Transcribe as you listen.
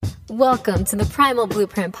Welcome to the Primal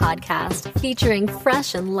Blueprint podcast, featuring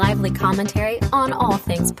fresh and lively commentary on all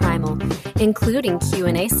things primal, including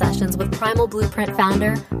Q&A sessions with Primal Blueprint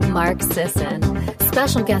founder Mark Sisson,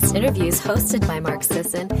 special guest interviews hosted by Mark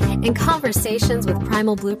Sisson, and conversations with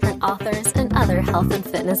Primal Blueprint authors and other health and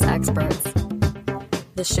fitness experts.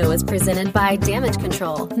 The show is presented by Damage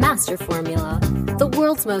Control Master Formula, the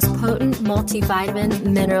world's most potent multivitamin,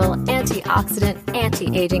 mineral, antioxidant,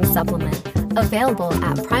 anti-aging supplement, available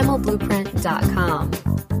at primalblueprint.com.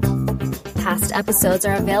 Past episodes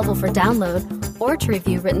are available for download or to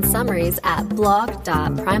review written summaries at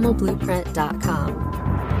blog.primalblueprint.com.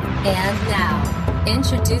 And now,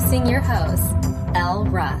 introducing your host, Elle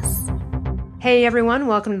Russ. Hey everyone,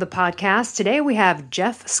 welcome to the podcast. Today we have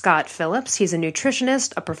Jeff Scot Philips. He's a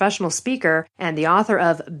nutritionist, a professional speaker, and the author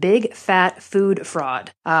of Big Fat Food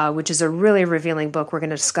Fraud, which is a really revealing book we're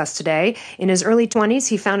going to discuss today. In his early 20s,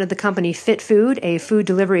 he founded the company Fit Food, a food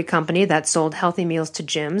delivery company that sold healthy meals to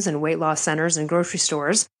gyms and weight loss centers and grocery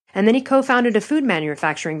stores. And then he co-founded a food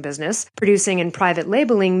manufacturing business, producing and private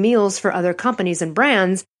labeling meals for other companies and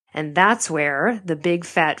brands. And that's where the Big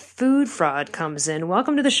Fat Food Fraud comes in.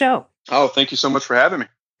 Welcome to the show. Oh, thank you so much for having me.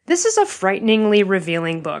 This is a frighteningly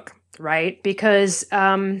revealing book, right? Because,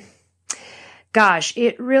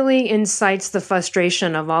 it really incites the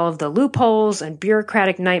frustration of all of the loopholes and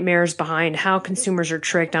bureaucratic nightmares behind how consumers are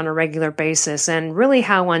tricked on a regular basis, and really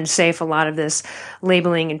how unsafe a lot of this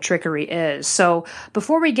labeling and trickery is. So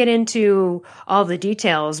before we get into all the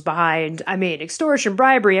details behind, extortion,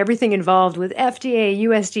 bribery, everything involved with FDA,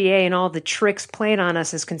 USDA, and all the tricks played on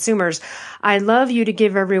us as consumers, I'd love you to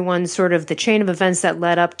give everyone sort of the chain of events that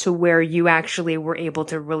led up to where you actually were able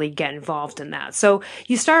to really get involved in that. So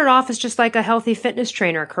you started off as just like a healthy fitness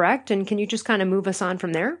trainer, correct? And can you just kind of move us on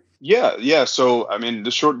from there? Yeah. So,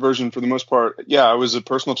 the short version for the most part, I was a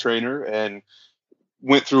personal trainer and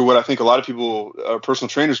went through what I think a lot of people, personal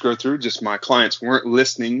trainers go through. Just my clients weren't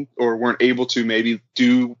listening or weren't able to maybe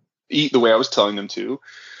eat the way I was telling them to.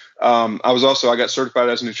 I got certified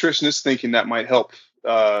as a nutritionist, thinking that might help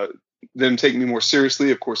them take me more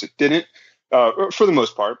seriously. Of course, it didn't, for the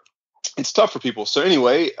most part. It's tough for people. So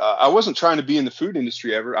anyway, I wasn't trying to be in the food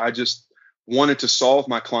industry ever. I just wanted to solve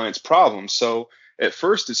my clients' problems. So at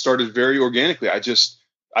first it started very organically. I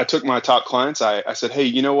took my top clients. I said, hey,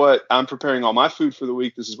 you know what? I'm preparing all my food for the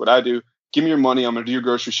week. This is what I do. Give me your money. I'm going to do your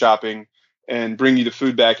grocery shopping and bring you the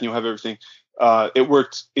food back and you'll have everything. It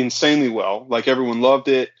worked insanely well. Like, everyone loved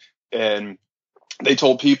it. And they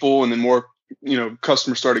told people, and then more,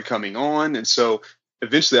 customers started coming on. And so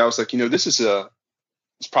eventually I was like,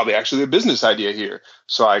 it's probably actually a business idea here.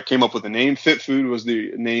 So I came up with a name. Fit Food was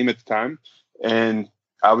the name at the time. And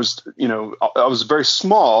I was very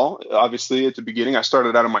small, obviously, at the beginning. I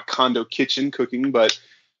started out in my condo kitchen cooking, but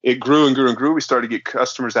it grew and grew and grew. We started to get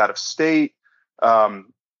customers out of state. And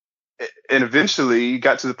eventually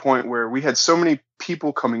got to the point where we had so many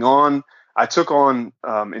people coming on. I took on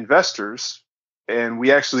investors, and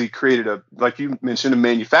we actually created like you mentioned, a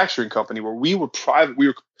manufacturing company where we were private. We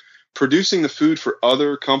were producing the food for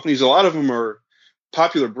other companies. A lot of them are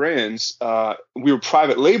popular brands. We were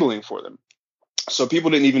private labeling for them. So people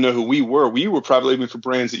didn't even know who we were. We were private labeling for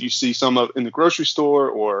brands that you see some of in the grocery store,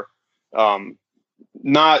 or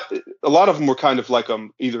not. A lot of them were kind of like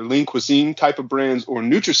either lean cuisine type of brands or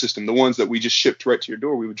Nutrisystem, the ones that we just shipped right to your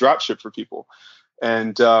door. We would drop ship for people.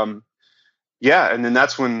 And and then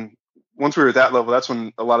that's when, once we were at that level, that's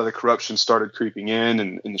when a lot of the corruption started creeping in,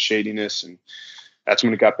 and the shadiness, and that's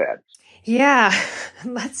when it got bad. Yeah,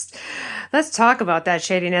 let's talk about that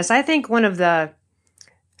shadiness. I think one of the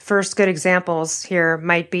first good examples here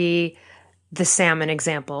might be the salmon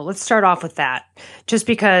example. Let's start off with that. Just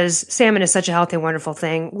because salmon is such a healthy, wonderful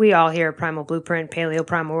thing. We all here at Primal Blueprint, Paleo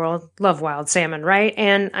Primal World, love wild salmon, right?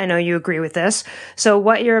 And I know you agree with this. So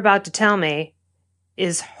what you're about to tell me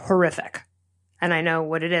is horrific. And I know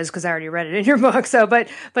what it is because I already read it in your book. So, but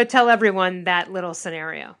tell everyone that little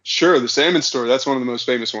scenario. Sure. The salmon story, that's one of the most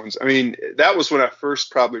famous ones. That was when I first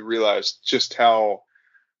probably realized just how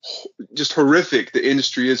horrific the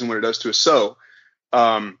industry is and what it does to us. So,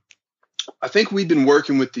 I think we'd been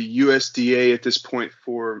working with the USDA at this point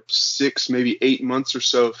for 6, maybe 8 months or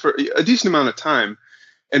so, for a decent amount of time.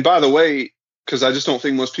 And by the way, because I just don't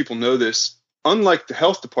think most people know this, unlike the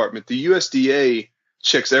health department, the USDA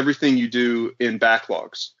checks everything you do in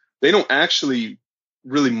backlogs. They don't actually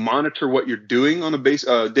really monitor what you're doing on a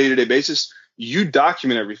day-to-day basis. You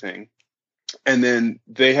document everything, and then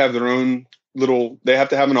they have their own they have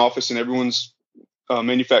to have an office in everyone's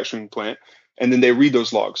manufacturing plant, and then they read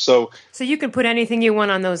those logs. So you can put anything you want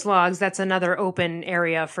on those logs. That's another open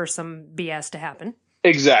area for some BS to happen.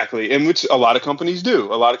 Exactly, and which a lot of companies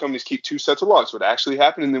do. A lot of companies keep two sets of logs: what actually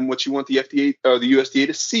happened, and then what you want the FDA or the USDA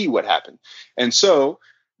to see what happened. And so,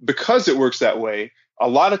 because it works that way, a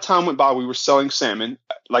lot of time went by. We were selling salmon,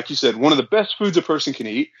 like you said, one of the best foods a person can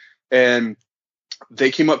eat. And they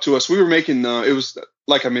came up to us. We were making it was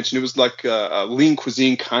like I mentioned, it was like a lean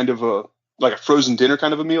cuisine kind of like a frozen dinner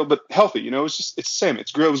kind of a meal, but healthy. It's salmon.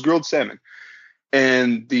 It was grilled salmon.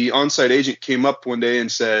 And the on-site agent came up one day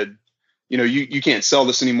and said, you can't sell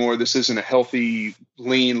this anymore. This isn't a healthy,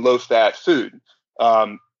 lean, low-fat food.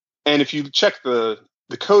 And if you check the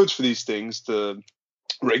codes for these things, the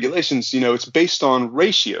regulations, it's based on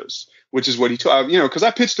ratios, which is what he taught. Because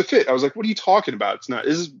I pitched a fit. I was like, "What are you talking about? It's not.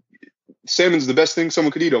 Salmon's the best thing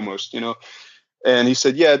someone could eat, almost." And he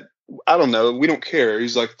said, "Yeah, I don't know. We don't care."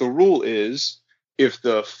 He's like, "The rule is if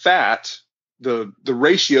the fat." The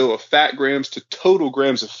ratio of fat grams to total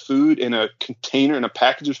grams of food in a container, in a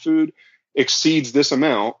package of food, exceeds this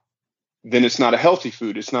amount, then it's not a healthy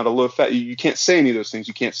food. It's not a low fat. You can't say any of those things.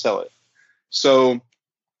 You can't sell it. So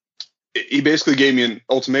he basically gave me an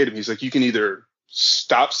ultimatum. He's like, you can either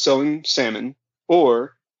stop selling salmon,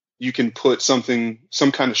 or you can put some kind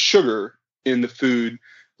of sugar in the food,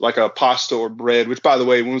 like a pasta or bread, which, by the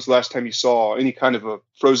way, when was the last time you saw any kind of a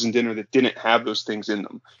frozen dinner that didn't have those things in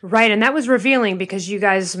them? Right. And that was revealing, because you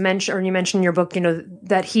guys mentioned, or you mentioned in your book,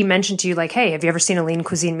 that he mentioned to you, like, hey, have you ever seen a lean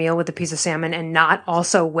cuisine meal with a piece of salmon and not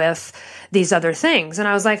also with these other things? And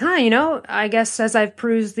I was like, I guess as I've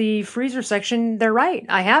perused the freezer section, they're right.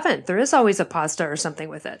 I haven't. There is always a pasta or something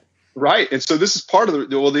with it. Right. And so this is part of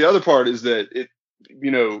the other part is that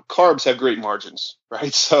carbs have great margins,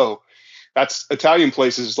 right? So that's Italian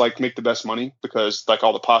places make the best money because like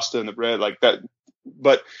all the pasta and the bread like that.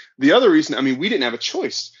 But the other reason, we didn't have a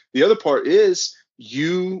choice. The other part is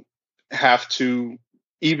you have to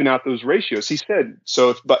even out those ratios. He said,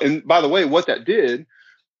 and by the way, what that did,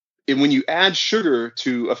 when you add sugar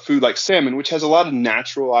to a food like salmon, which has a lot of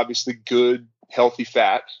natural, obviously good, healthy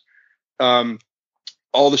fats,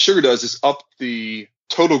 all the sugar does is up the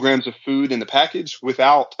total grams of food in the package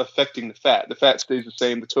without affecting the fat. The fat stays the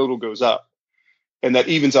same. The total goes up, and that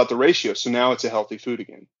evens out the ratio. So now it's a healthy food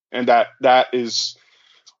again. And that is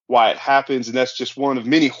why it happens. And that's just one of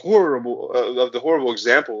many horrible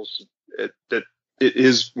examples that it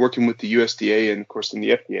is working with the USDA and of course in the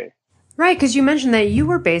FDA. Right. Because you mentioned that you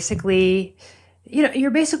were basically,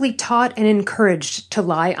 you're basically taught and encouraged to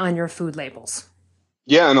lie on your food labels.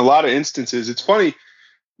 Yeah. In a lot of instances, it's funny.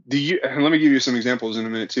 And let me give you some examples in a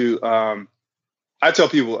minute too. I tell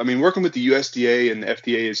people, working with the USDA and the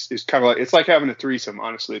FDA is kind of like, it's like having a threesome.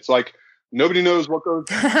 Honestly, it's like nobody knows what goes.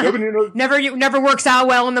 Nobody knows. never works out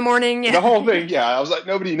well in the morning. Yeah. The whole thing. Yeah, I was like,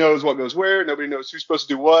 nobody knows what goes where. Nobody knows who's supposed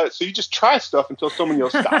to do what. So you just try stuff until someone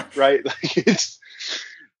yells stop. Right?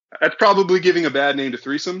 That's probably giving a bad name to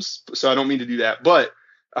threesomes. So I don't mean to do that, but.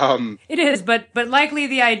 It is, but likely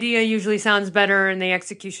the idea usually sounds better and the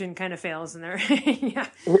execution kind of fails in there. Yeah.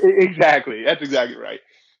 Exactly. That's exactly right.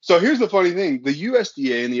 So here's the funny thing. The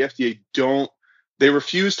USDA and the FDA they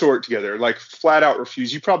refuse to work together, like flat out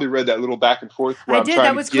refuse. You probably read that little back and forth. I did.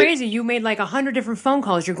 That was crazy. You made like 100 different phone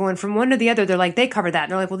calls. You're going from one to the other. They're like, they cover that.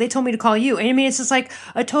 And they're like, well, they told me to call you. And it's just like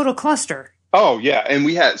a total cluster. Oh yeah. And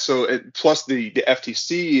we had, plus the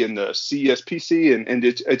FTC and the CSPC and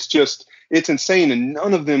it's insane. And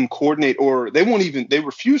none of them coordinate they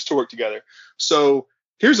refuse to work together. So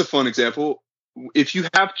here's a fun example. If you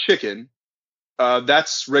have chicken,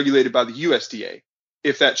 that's regulated by the USDA.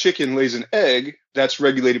 If that chicken lays an egg, that's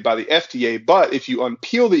regulated by the FDA. But if you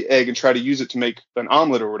unpeel the egg and try to use it to make an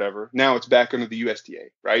omelet or whatever, now it's back under the USDA,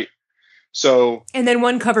 right? So, and then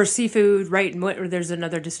one covers seafood, right? And there's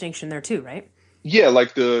another distinction there too, right? Yeah,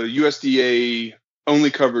 like the USDA only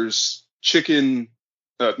covers chicken,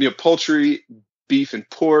 poultry, beef, and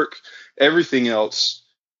pork. Everything else,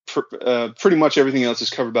 pretty much everything else, is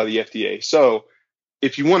covered by the FDA. So,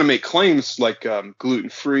 if you want to make claims like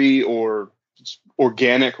gluten-free or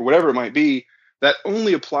organic or whatever it might be, that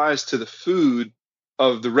only applies to the food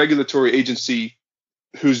of the regulatory agency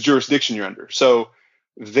whose jurisdiction you're under. So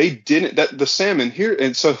they didn't, that the salmon here.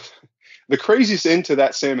 And so the craziest end to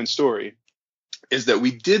that salmon story is that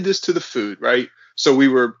we did this to the food, right? So we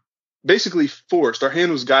were basically forced, our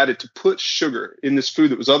hand was guided to put sugar in this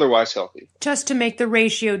food that was otherwise healthy. Just to make the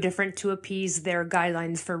ratio different to appease their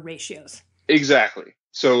guidelines for ratios. Exactly.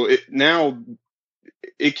 So now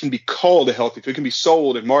it can be called a healthy food. It can be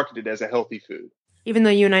sold and marketed as a healthy food. Even though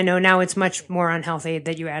you and I know now it's much more unhealthy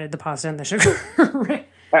that you added the pasta and the sugar. Right?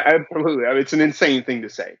 Absolutely. It's an insane thing to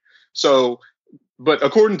say. So, but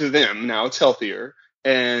according to them, now it's healthier.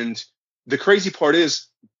 And the crazy part is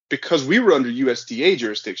because we were under USDA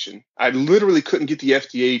jurisdiction, I literally couldn't get the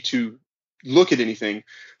FDA to look at anything.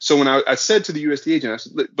 So when I said to the USDA agent, I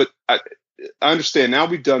said, but I understand now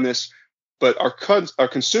we've done this, but our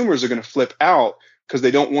consumers are going to flip out because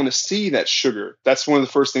they don't want to see that sugar. That's one of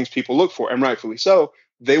the first things people look for, and rightfully so.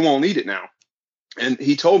 They won't eat it now. And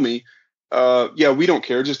he told me, yeah, we don't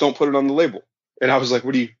care. Just don't put it on the label. And I was like,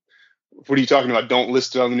 what are you talking about? Don't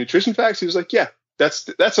list it on the nutrition facts? He was like, yeah, that's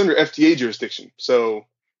under FDA jurisdiction. So,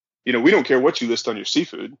 we don't care what you list on your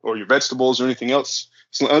seafood or your vegetables or anything else.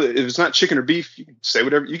 So if it's not chicken or beef, you can say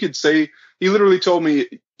whatever. You could say, he literally told me,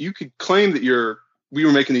 you could claim that we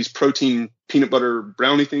were making these protein peanut butter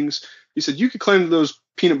brownie things. He said, you could claim that those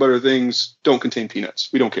peanut butter things don't contain peanuts.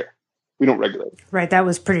 We don't care. We don't regulate. Right. That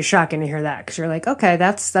was pretty shocking to hear that, because you're like, okay,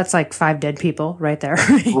 that's like 5 dead people right there.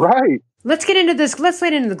 Right. Let's get into this. Let's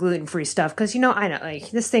get into the gluten-free stuff, because, I know,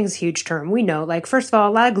 like, this thing's a huge term. We know, like, first of all,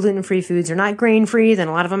 a lot of gluten-free foods are not grain-free. Then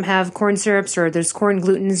a lot of them have corn syrups, or there's corn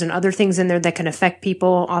glutens and other things in there that can affect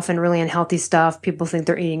people, often really unhealthy stuff. People think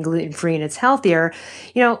they're eating gluten-free and it's healthier.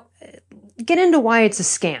 Get into why it's a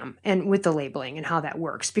scam and with the labeling and how that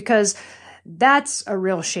works, because that's a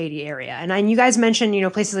real shady area. And you guys mentioned,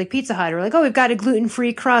 places like Pizza Hut are like, oh, we've got a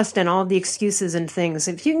gluten-free crust and all the excuses and things.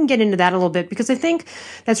 If you can get into that a little bit, because I think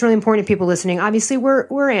that's really important to people listening. Obviously,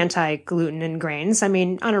 we're anti-gluten and grains, on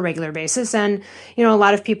a regular basis. And, a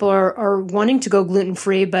lot of people are wanting to go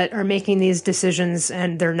gluten-free, but are making these decisions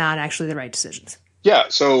and they're not actually the right decisions. Yeah.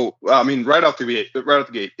 So, right out the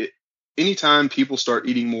gate, anytime people start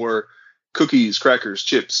eating more cookies, crackers,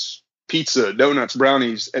 chips, pizza, donuts,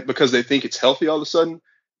 brownies, because they think it's healthy all of a sudden,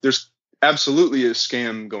 there's absolutely a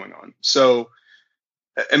scam going on. So,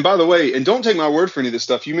 and by the way, and don't take my word for any of this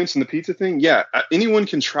stuff. You mentioned the pizza thing. Yeah, anyone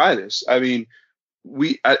can try this. I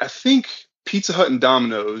think Pizza Hut and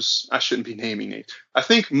Domino's, I shouldn't be naming names. I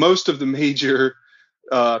think most of the major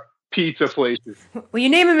pizza places. Well, you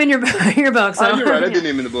name them in your book. So. You're right. I did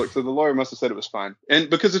name them in the book. So the lawyer must have said it was fine. And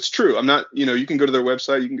because it's true, I'm not, you can go to their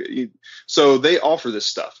website. So they offer this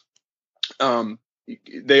stuff.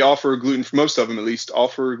 They offer most of them at least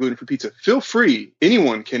offer gluten-free pizza. Feel free.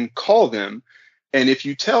 Anyone can call them. And if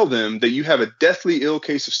you tell them that you have a deathly ill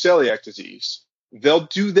case of celiac disease, they'll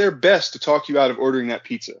do their best to talk you out of ordering that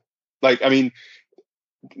pizza. They're going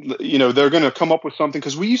to come up with something,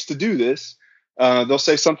 because we used to do this. They'll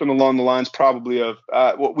say something along the lines probably of,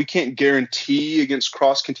 we can't guarantee against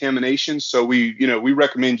cross-contamination. So we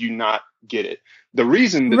recommend you not get it. The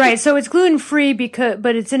reason right, so it's gluten-free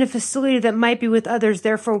but it's in a facility that might be with others.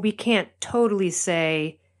 Therefore, we can't totally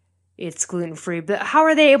say it's gluten-free. But how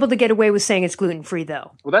are they able to get away with saying it's gluten-free,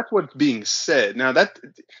 though? Well, that's what's being said. Now,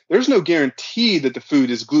 there's no guarantee that the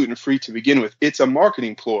food is gluten-free to begin with. It's a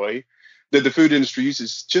marketing ploy that the food industry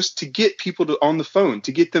uses just to get people on the phone,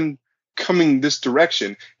 to get them coming this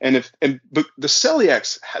direction. But the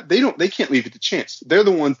celiacs, they can't leave it to chance. They're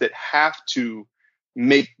the ones that have to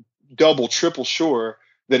make double, triple sure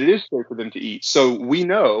that it is safe for them to eat. So we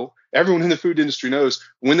know, everyone in the food industry knows,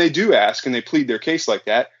 when they do ask and they plead their case like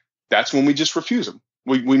that, that's when we just refuse them.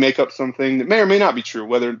 We make up something that may or may not be true,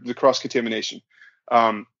 whether the cross-contamination.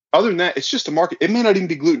 Other than that, it's just a market. It may not even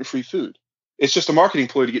be gluten-free food. It's just a marketing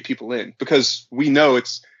ploy to get people in, because we know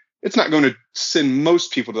it's not going to send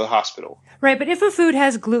most people to the hospital. Right. But if a food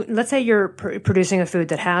has gluten, let's say you're producing a food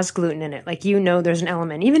that has gluten in it, like, there's an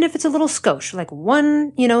element, even if it's a little skosh, like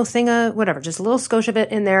one, thing of whatever, just a little skosh of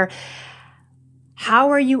it in there.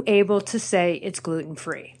 How are you able to say it's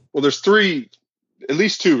gluten-free? Well, there's at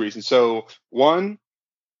least 2 reasons. So one,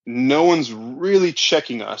 no one's really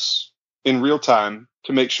checking us in real time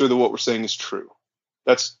to make sure that what we're saying is true.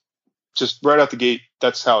 That's just right out the gate.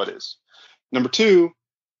 That's how it is. Number 2,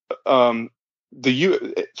 from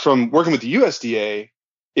working with the USDA,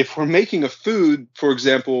 if we're making a food, for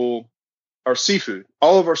example, our seafood,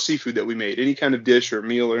 all of our seafood that we made, any kind of dish or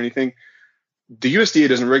meal or anything, the USDA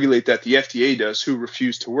doesn't regulate that. The FDA does, who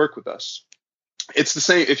refuse to work with us. It's the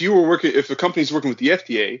same. If a company's working with the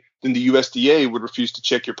FDA, then the USDA would refuse to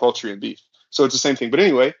check your poultry and beef. So it's the same thing. But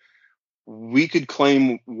anyway, we could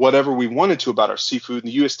claim whatever we wanted to about our seafood,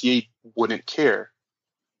 and the USDA wouldn't care.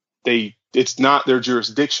 It's not their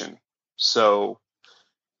jurisdiction. So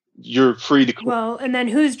you're free to. Well, and then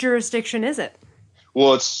whose jurisdiction is it?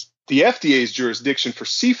 Well, it's the FDA's jurisdiction for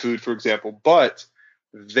seafood, for example, but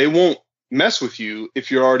they won't mess with you if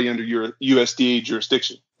you're already under your USDA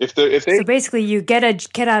jurisdiction. So basically, you get a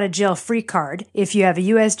get out of jail free card if you have a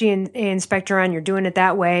USDA inspector on. You're doing it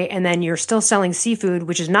that way, and then you're still selling seafood,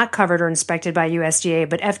 which is not covered or inspected by USDA,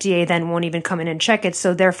 but FDA then won't even come in and check it.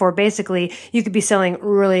 So therefore, basically, you could be selling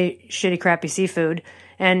really shitty, crappy seafood,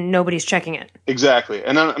 and nobody's checking it. Exactly.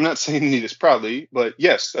 And I'm not saying any of this proudly, but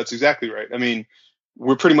yes, that's exactly right. I mean,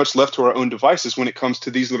 we're pretty much left to our own devices when it comes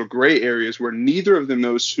to these little gray areas where neither of them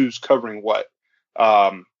knows who's covering what.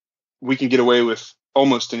 We can get away with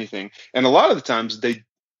almost anything. And a lot of the times the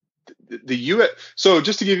US. So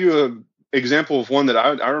just to give you an example of one that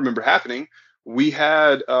I remember happening, we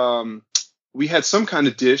had some kind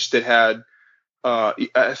of dish that had, I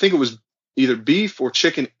think it was either beef or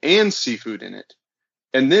chicken and seafood in it.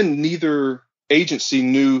 And then neither agency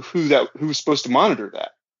knew who was supposed to monitor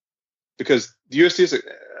that, because the USDA is like,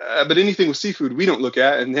 but anything with seafood we don't look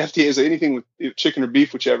at, and the FDA is like, anything with chicken or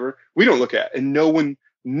beef, whichever, we don't look at, and no one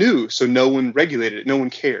knew, so no one regulated it, no one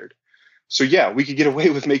cared. So yeah, we could get away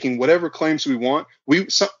with making whatever claims we want. We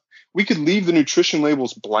could leave the nutrition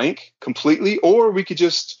labels blank completely, or we could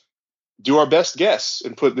just do our best guess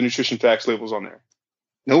and put the nutrition facts labels on there.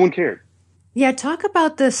 No one cared. Yeah, let's talk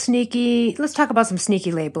about some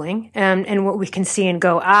sneaky labeling and what we can see and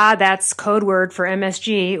go, that's code word for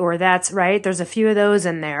MSG, or that's right. There's a few of those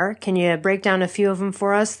in there. Can you break down a few of them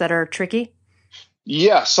for us that are tricky?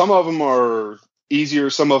 Yeah, some of them are easier.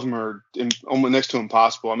 Some of them are almost next to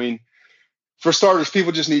impossible. I mean, for starters,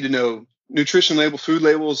 people just need to know nutrition food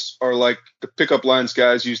labels are like the pickup lines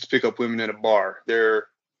guys use to pick up women at a bar. They're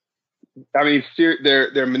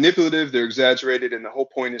manipulative, they're exaggerated, and the whole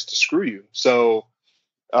point is to screw you. So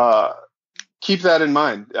keep that in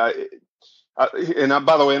mind. By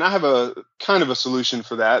the way, I have a kind of a solution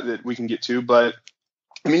for that we can get to. But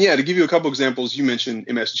I mean, yeah, to give you a couple examples, you mentioned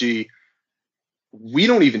MSG. We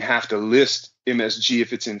don't even have to list MSG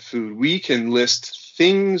if it's in food. We can list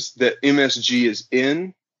things that MSG is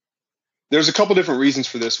in. There's a couple different reasons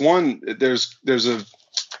for this. One, there's a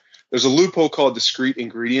loophole called discrete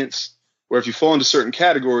ingredients, where if you fall into certain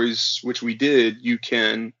categories, which we did, you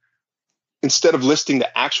can, instead of listing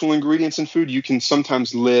the actual ingredients in food, you can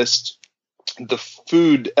sometimes list the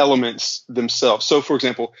food elements themselves. So, for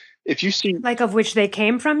example, if you see, like, of which they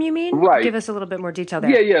came from, you mean? Right. Give us a little bit more detail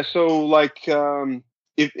there. Yeah. So, like,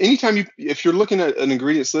 if you're looking at an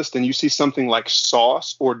ingredients list and you see something like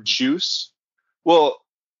sauce or juice, well,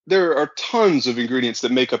 there are tons of ingredients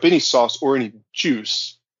that make up any sauce or any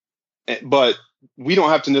juice, but we don't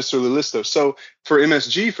have to necessarily list those. So for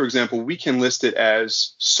MSG, for example, we can list it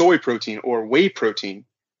as soy protein or whey protein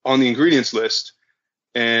on the ingredients list,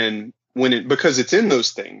 and because it's in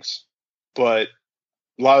those things. But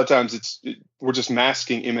a lot of times we're just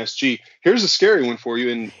masking MSG. Here's a scary one for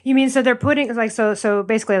you. And you mean, so they're putting so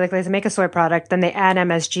basically, like, they make a soy product, then they add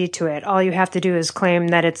MSG to it. All you have to do is claim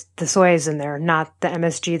that it's the soy is in there, not the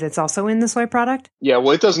MSG that's also in the soy product. Yeah,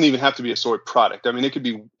 well, it doesn't even have to be a soy product. I mean, it could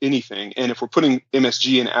be anything. And if we're putting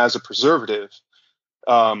MSG in as a preservative,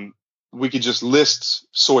 we could just list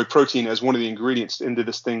soy protein as one of the ingredients into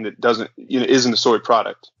this thing that isn't a soy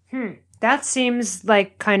product. That seems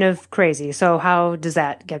like kind of crazy. So how does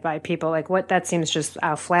that get by people? Like, that seems just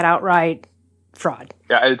flat outright fraud.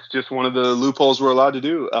 Yeah, it's just one of the loopholes we're allowed to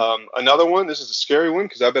do. Another one, this is a scary one,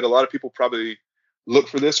 because I bet a lot of people probably look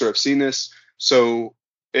for this or have seen this. So,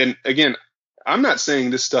 and again, I'm not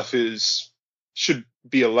saying this stuff should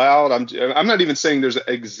be allowed. I'm not even saying there's an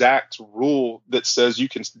exact rule that says you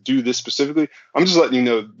can do this specifically. I'm just letting you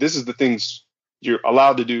know this is the things you're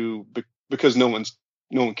allowed to do because no one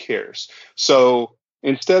cares. So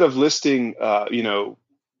instead of listing, high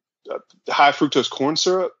fructose corn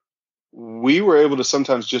syrup, we were able to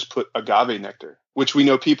sometimes just put agave nectar, which we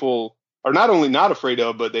know people are not only not afraid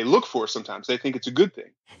of, but they look for sometimes. They think it's a good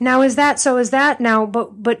thing. Now,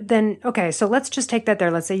 but then, okay, so let's just take that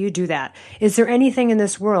there. Let's say you do that. Is there anything in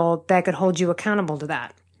this world that could hold you accountable to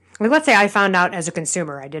that? Like, let's say I found out as a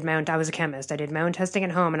consumer, I was a chemist, I did my own testing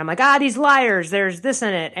at home, and I'm like, these liars, there's this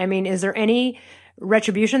in it. I mean, is there any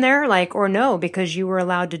retribution there, or no, because you were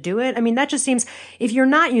allowed to do it? I mean, that just seems, if you're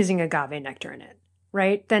not using agave nectar in it,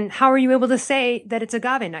 right, then how are you able to say that it's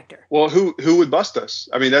agave nectar? Well, who would bust us?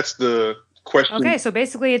 I mean, that's the question. Okay, so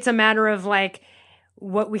basically it's a matter of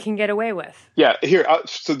what we can get away with. Yeah,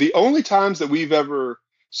 so the only times that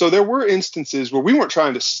so there were instances where we weren't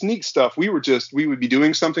trying to sneak stuff. We would be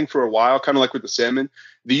doing something for a while, kind of like with the salmon.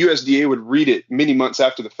 The USDA would read it many months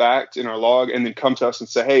after the fact in our log and then come to us and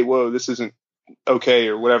say, hey, whoa, this isn't okay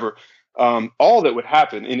or whatever. All that would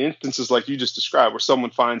happen in instances like you just described, where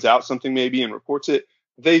someone finds out something maybe and reports it,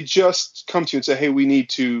 they just come to you and say, hey, we need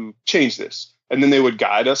to change this. And then they would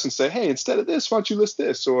guide us and say, hey, instead of this, why don't you list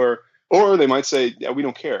this? Or they might say, yeah, we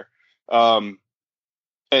don't care. And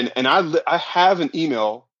I have an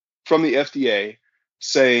email from the FDA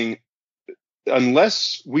saying,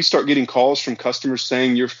 unless we start getting calls from customers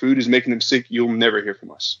saying your food is making them sick, you'll never hear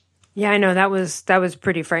from us. Yeah, I know that was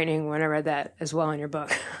pretty frightening when I read that as well in your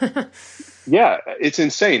book. Yeah, it's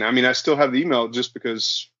insane. I mean, I still have the email just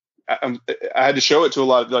because I had to show it to a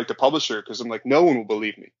lot of like the publisher because I'm like, no one will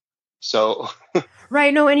believe me. So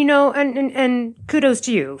Right. No, and and kudos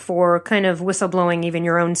to you for kind of whistleblowing even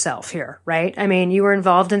your own self here, right? I mean, you were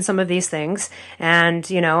involved in some of these things, and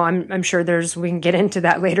I'm sure we can get into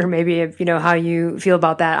that later, maybe if how you feel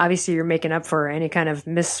about that. Obviously, you're making up for any kind of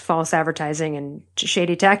false advertising and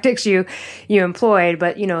shady tactics you employed,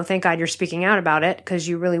 but thank God you're speaking out about it because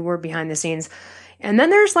you really were behind the scenes. And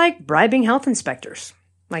then there's like bribing health inspectors.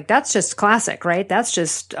 Like that's just classic, right? That's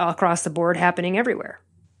just across the board happening everywhere.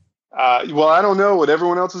 Well, I don't know what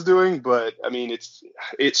everyone else is doing, but I mean,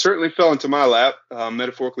 it certainly fell into my lap,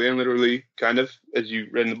 metaphorically and literally, kind of, as you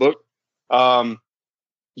read in the book.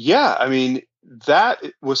 Yeah, I mean, that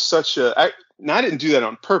was I didn't do that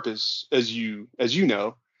on purpose, as you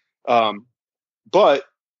know, but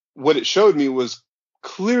what it showed me was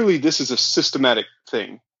clearly this is a systematic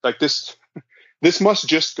thing. Like this must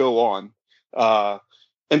just go on.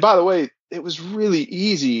 And by the way, it was really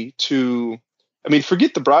easy to. I mean,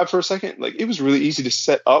 forget the bribe for a second. Like, it was really easy to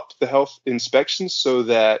set up the health inspections so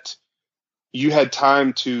that you had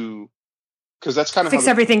time to, because that's kind of fix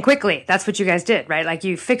everything quickly. That's what you guys did, right? Like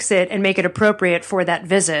you fix it and make it appropriate for that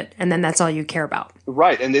visit, and then that's all you care about.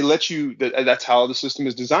 Right, and they let you. That's how the system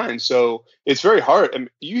is designed. So it's very hard. I mean,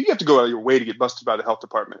 you have to go out of your way to get busted by the health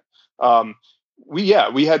department. We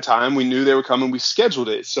had time. We knew they were coming. We scheduled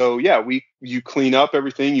it. So yeah, you clean up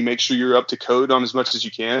everything. You make sure you're up to code on as much as you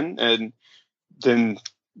can, and then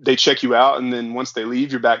they check you out. And then once they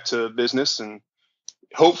leave, you're back to business. And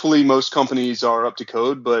hopefully most companies are up to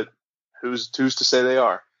code, but who's to say they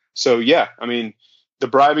are? So yeah, I mean, the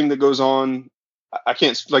bribing that goes on, I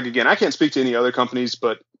can't speak to any other companies,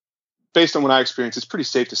 but based on what I experienced, it's pretty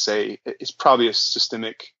safe to say it's probably a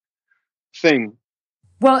systemic thing.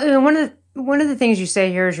 Well, one of the things you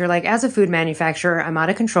say here is you're like, as a food manufacturer, I'm out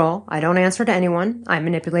of control. I don't answer to anyone. I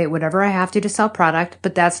manipulate whatever I have to sell product,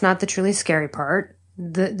 but that's not the truly scary part.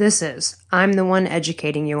 I'm the one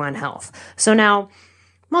educating you on health. So now,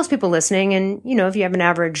 most people listening, and if you have an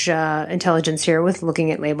average intelligence here with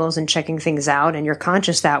looking at labels and checking things out, and you're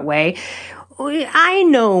conscious that way, I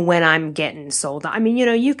know when I'm getting sold. I mean,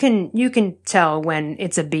 you can tell when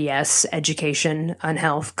it's a BS education on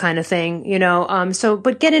health kind of thing, so,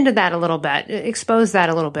 but get into that a little bit, expose that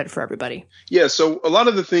a little bit for everybody. Yeah. So a lot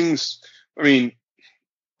of the things, I mean,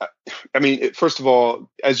 first of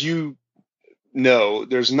all, as you know,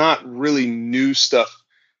 there's not really new stuff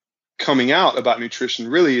coming out about nutrition.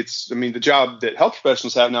 Really, the job that health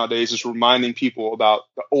professionals have nowadays is reminding people about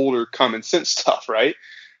the older common sense stuff, right?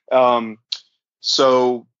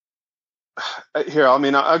 So here,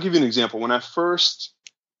 I'll give you an example. When I first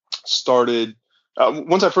started,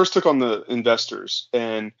 once I first took on the investors,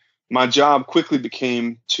 and my job quickly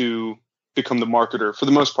became to become the marketer for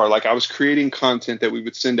the most part. Like I was creating content that we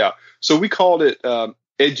would send out. So we called it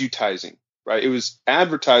Edutising, right? It was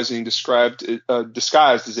advertising disguised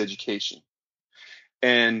as education.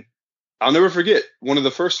 And I'll never forget one of the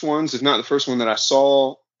first ones, if not the first one that I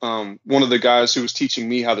saw. One of the guys who was teaching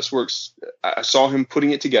me how this works, I saw him putting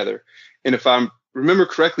it together. And if I remember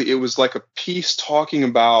correctly, it was like a piece talking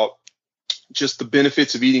about just the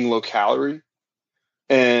benefits of eating low calorie.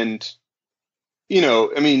 And,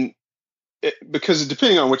 because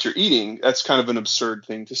depending on what you're eating, that's kind of an absurd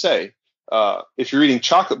thing to say. If you're eating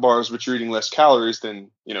chocolate bars, but you're eating less calories than,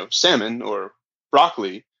 salmon or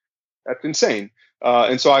broccoli, that's insane.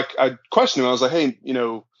 And so I questioned him. I was like, hey,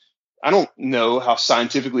 I don't know how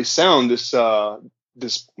scientifically sound this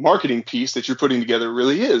marketing piece that you're putting together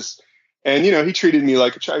really is. And, he treated me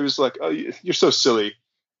like a child. He was like, oh, you're so silly.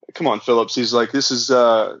 Come on, Phillips. He's like, this is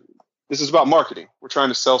about marketing. We're trying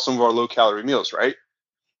to sell some of our low calorie meals, right?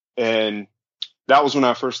 And that was when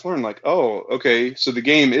I first learned, like, oh, okay. So the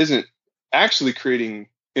game isn't actually creating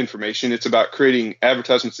information. It's about creating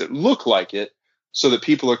advertisements that look like it, so that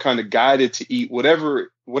people are kind of guided to eat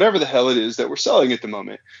whatever the hell it is that we're selling at the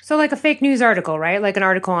moment. So like a fake news article, right? Like an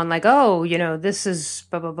article on like, oh, this is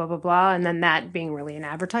blah, blah, blah, blah, blah. And then that being really an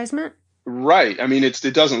advertisement. Right. I mean, it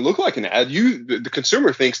doesn't look like an ad. The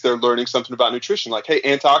consumer thinks they're learning something about nutrition. Like, hey,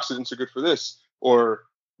 antioxidants are good for this, or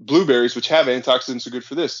blueberries, which have antioxidants, are good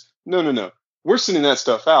for this. No. We're sending that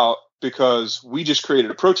stuff out because we just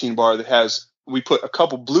created a protein bar that we put a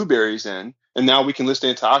couple blueberries in, and now we can list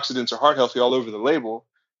antioxidants or heart healthy all over the label,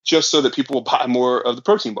 just so that people will buy more of the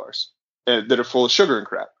protein bars that are full of sugar and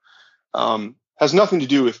crap. Has nothing to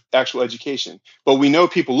do with actual education. But we know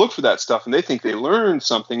people look for that stuff and they think they learn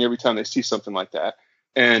something every time they see something like that.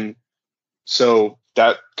 And so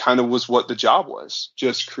that kind of was what the job was,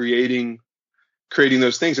 just creating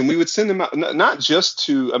those things. And we would send them out, not just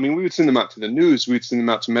to, I mean, we would send them out to the news. We'd send them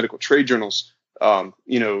out to medical trade journals,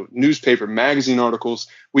 newspaper, magazine articles.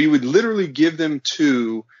 We would literally give them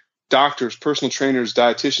to doctors, personal trainers,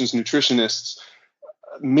 dietitians, nutritionists,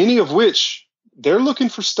 many of which they're looking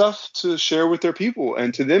for stuff to share with their people.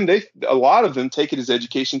 And to them, a lot of them take it as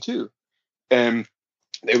education too. And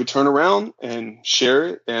they would turn around and share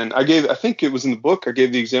it. And I think it was in the book, I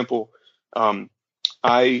gave the example. One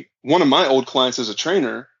of my old clients as a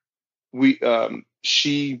trainer,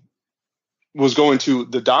 she was going to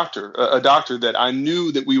the doctor, a doctor that I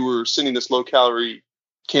knew that we were sending this low calorie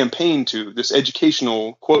campaign to, this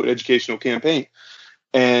educational campaign.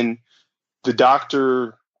 And the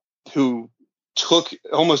doctor, who took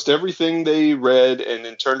almost everything they read and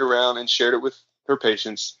then turned around and shared it with her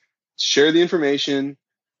patients, shared the information.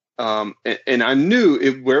 And I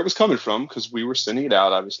knew where it was coming from because we were sending it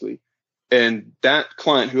out, obviously. And that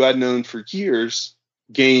client, who I'd known for years,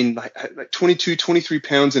 gained like 22, 23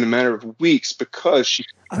 pounds in a matter of weeks because she...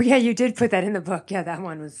 Oh, yeah, you did put that in the book. Yeah, that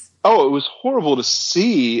one was... Oh, it was horrible to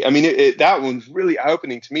see. I mean, that one's really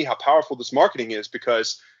eye-opening to me, how powerful this marketing is,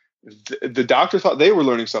 because the doctor thought they were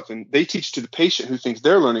learning something. They teach to the patient who thinks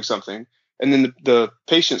they're learning something. And then the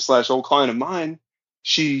patient / old client of mine,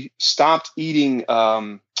 she stopped eating,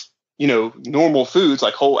 normal foods,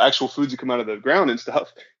 like whole actual foods that come out of the ground and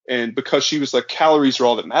stuff. And because she was like, calories are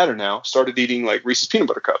all that matter now, started eating like Reese's peanut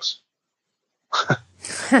butter cups.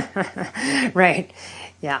 Right.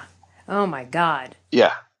 Yeah. Oh my God.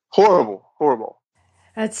 Yeah. Horrible.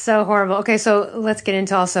 That's so horrible. Okay. So let's get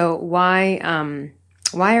into also why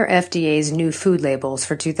are FDA's new food labels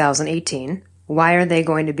for 2018, why are they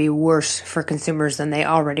going to be worse for consumers than they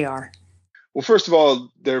already are? Well, first of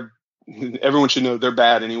all, everyone should know they're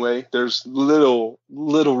bad anyway. There's little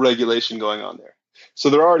regulation going on there. So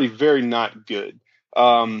they're already very not good.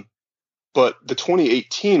 But the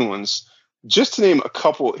 2018 ones, just to name a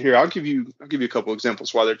couple here, I'll give you a couple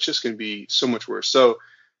examples why they're just going to be so much worse. So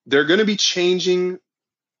they're going to be changing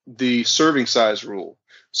the serving size rule.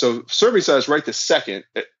 So serving size right this second,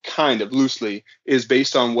 kind of loosely, is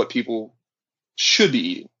based on what people should be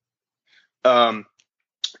eating.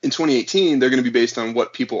 In 2018, they're going to be based on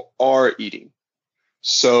what people are eating.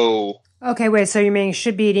 So... Okay, wait, so you're meaning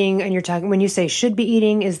should be eating, and you're talking, when you say should be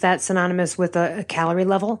eating, is that synonymous with a calorie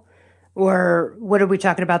level? Or what are we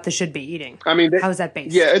talking about the should be eating? I mean, how is that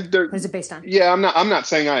based? Yeah, what is it based on? Yeah, I'm not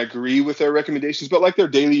saying I agree with their recommendations, but like their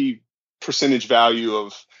daily percentage value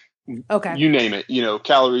of, you name it,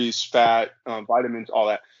 calories, fat, vitamins, all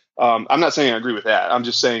that. I'm not saying I agree with that. I'm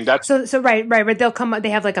just saying that's so right. But they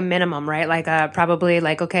have like a minimum, right? Like probably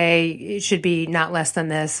like, okay, it should be not less than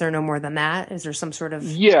this or no more than that. Is there some sort of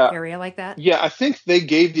area like that? Yeah, I think they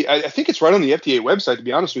gave I think it's right on the FDA website, to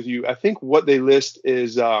be honest with you. I think what they list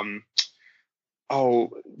is, don't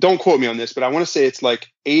quote me on this, but I want to say it's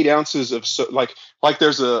like 8 ounces of like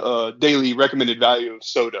there's a daily recommended value of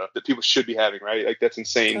soda that people should be having, right? Like that's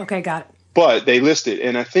insane. Okay, got it. But they list it,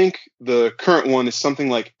 and I think the current one is something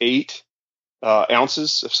like 8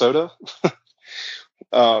 ounces of soda,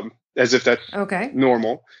 as if that's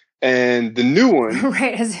normal. And the new one,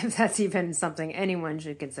 right, as if that's even something anyone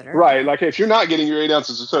should consider. Right, like if you're not getting your 8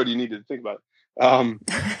 ounces of soda, you need to think about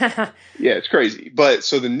it. Yeah, it's crazy. But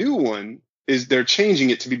so the new one is they're changing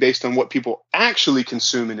it to be based on what people actually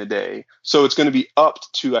consume in a day. So it's going to be up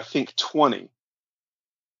to, I think, 20.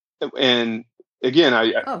 And again,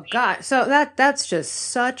 oh God! So that's just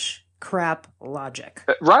such crap logic,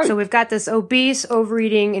 right? So we've got this obese,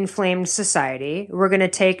 overeating, inflamed society. We're going to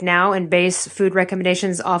take now and base food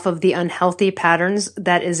recommendations off of the unhealthy patterns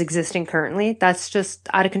that is existing currently. That's just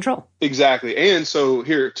out of control. Exactly. And so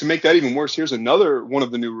here, to make that even worse, here's another one of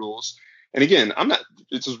the new rules. And again,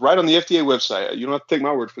 it's just right on the FDA website. You don't have to take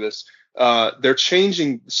my word for this. They're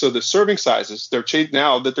changing. So the serving sizes, they're changed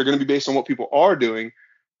now that they're going to be based on what people are doing.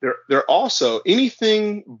 They're also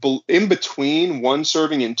anything in between 1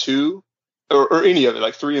 serving and 2, or any of it,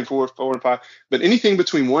 like 3 and 4, 4 and 5, but anything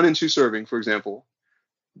between 1 and 2 serving, for example,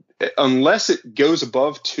 unless it goes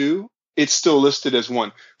above 2, it's still listed as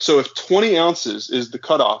 1. So if 20 ounces is the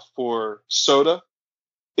cutoff for soda,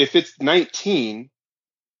 if it's 19,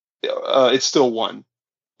 it's still 1.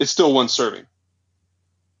 It's still 1 serving.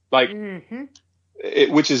 Like,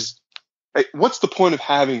 which is, what's the point of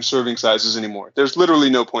having serving sizes anymore? There's literally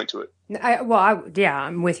no point to it.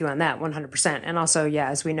 I'm with you on that 100%. And also,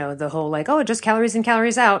 as we know, the whole like, just calories in,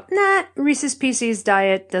 calories out. Nah, Reese's Pieces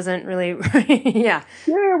diet doesn't really, Yeah,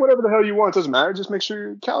 whatever the hell you want. It doesn't matter. Just make sure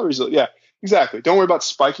your calories, exactly. Don't worry about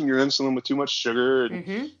spiking your insulin with too much sugar.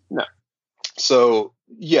 No. So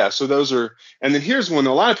Yeah, so those are, and then here's one.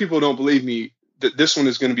 A lot of people don't believe me that this one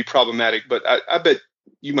is going to be problematic, but I bet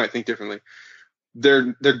you might think differently.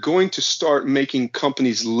 They're going to start making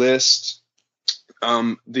companies list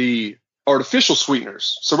the artificial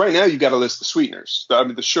sweeteners. So right now you got to list the sweeteners,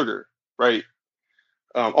 the sugar, right?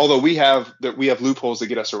 Although we have loopholes that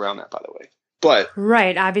get us around that, by the way. But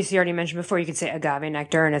right, obviously, you already mentioned before, you could say agave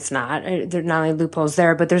nectar, and it's not. There's not only loopholes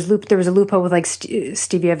there, but there was a loophole with like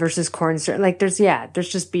stevia versus corn syrup. Like there's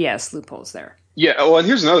just BS loopholes there. Yeah. Oh, and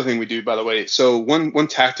here's another thing we do, by the way. So one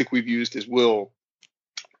tactic we've used is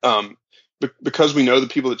because we know the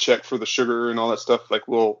people that check for the sugar and all that stuff, like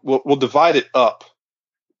we'll divide it up.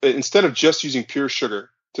 Instead of just using pure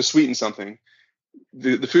sugar to sweeten something,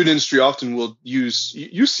 the food industry often will use,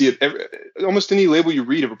 you see it, almost any label you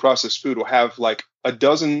read of a processed food will have like a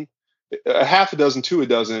half a dozen to a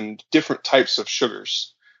dozen different types of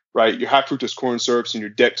sugars, right? Your high fructose corn syrups and your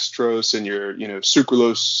dextrose and your,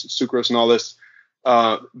 sucrose and all this.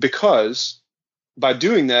 Because by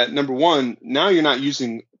doing that, number one, now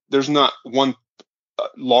there's not one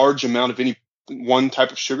large amount of any one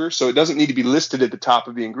type of sugar. So it doesn't need to be listed at the top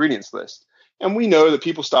of the ingredients list. And we know that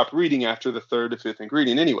people stop reading after the third or fifth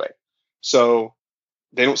ingredient anyway. So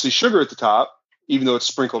they don't see sugar at the top, even though it's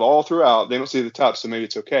sprinkled all throughout. They don't see it at the top, so maybe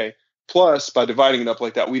it's okay. Plus, by dividing it up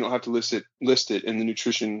like that, we don't have to list it in the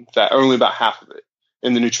nutrition fact, or only about half of it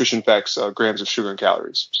in the nutrition facts, grams of sugar and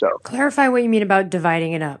calories. So clarify what you mean about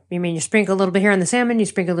dividing it up. You mean you sprinkle a little bit here on the salmon, you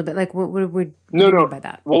sprinkle a little bit, like what do you mean by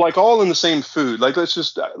that? Well, like all in the same food. Like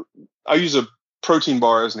I'll use a protein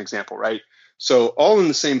bar as an example, right? So all in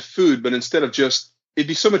the same food, but instead of it'd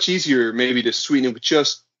be so much easier maybe to sweeten it with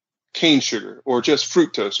just cane sugar or just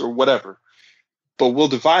fructose or whatever. But we'll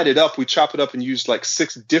divide it up. We chop it up and use like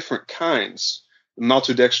 6 different kinds: the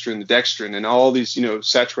maltodextrin, the dextrin, and all these,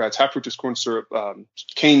 saturates, high fructose corn syrup,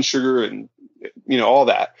 cane sugar, and all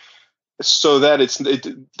that. So that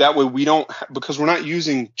that way we don't, because we're not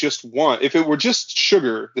using just one. If it were just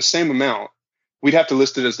sugar, the same amount, we'd have to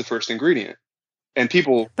list it as the first ingredient. And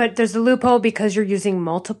but there's a loophole because you're using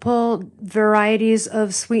multiple varieties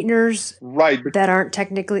of sweeteners, right? That aren't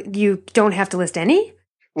technically, you don't have to list any.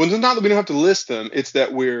 Well, it's not that we don't have to list them. It's that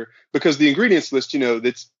because the ingredients list,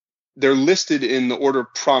 they're listed in the order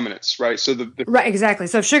of prominence, right? So right, exactly.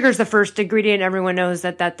 So if sugar's the first ingredient, everyone knows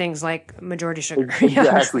that thing's like majority sugar.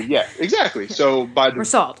 Exactly. Yeah, exactly. So or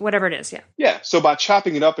salt, whatever it is. Yeah. Yeah. So by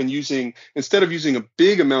chopping it up and instead of using a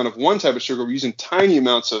big amount of one type of sugar, we're using tiny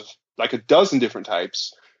amounts of like a dozen different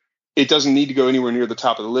types. It doesn't need to go anywhere near the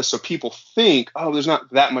top of the list. So people think, oh, there's not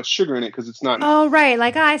that much sugar in it because it's not. Oh, right.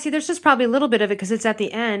 Like, I see there's just probably a little bit of it because it's at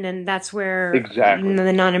the end, and that's where exactly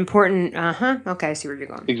the non-important. Okay, I see where you're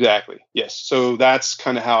going. Exactly. Yes. So that's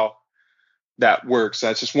kind of how that works.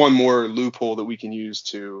 That's just one more loophole that we can use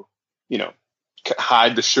to,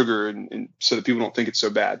 hide the sugar and so that people don't think it's so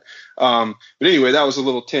bad. But anyway, that was a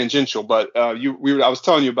little tangential. But I was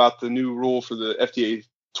telling you about the new rule for the FDA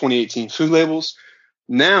 2018 food labels.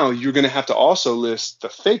 Now you're going to have to also list the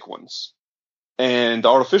fake ones and the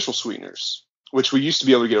artificial sweeteners, which we used to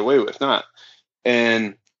be able to get away with, not.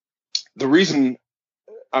 And the reason,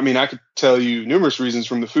 I could tell you numerous reasons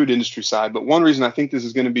from the food industry side, but one reason I think this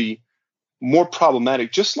is going to be more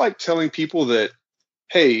problematic, just like telling people that,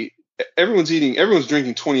 hey, everyone's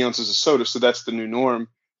drinking 20 ounces of soda, so that's the new norm.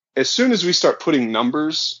 As soon as we start putting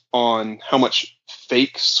numbers on how much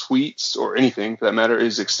fake sweets or anything for that matter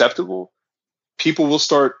is acceptable, people will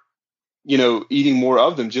start, eating more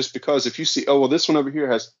of them, just because if you see, oh, well, this one over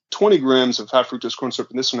here has 20 grams of high fructose corn syrup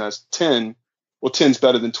and this one has 10. Well, 10's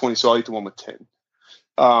better than 20, so I'll eat the one with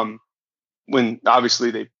 10. When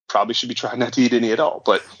obviously they probably should be trying not to eat any at all.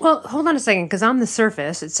 But well, hold on a second, because on the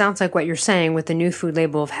surface, it sounds like what you're saying with the new food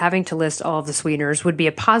label of having to list all of the sweeteners would be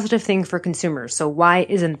a positive thing for consumers. So why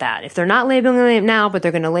isn't that? If they're not labeling it now, but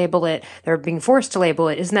they're going to label it, they're being forced to label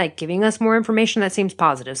it, isn't that giving us more information? That seems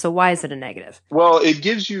positive. So why is it a negative? Well, it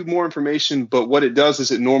gives you more information, but what it does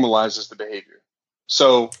is it normalizes the behavior.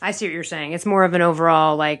 So I see what you're saying. It's more of an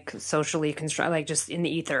overall, like, socially construct, like just in the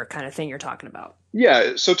ether kind of thing you're talking about.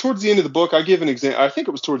 Yeah. So towards the end of the book, I give an example. I think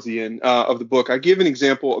it was towards the end of the book. I give an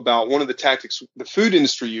example about one of the tactics the food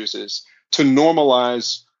industry uses to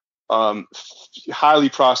normalize highly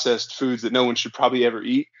processed foods that no one should probably ever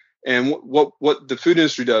eat. And what the food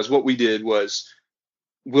industry does, what we did was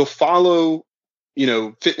we'll follow,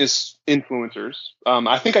 fitness influencers.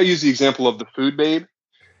 I think I used the example of the Food Babe.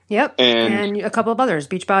 Yep. And a couple of others,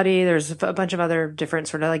 Beachbody. There's a bunch of other different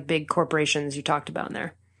sort of like big corporations you talked about in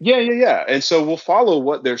there. Yeah. And so we'll follow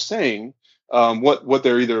what they're saying, what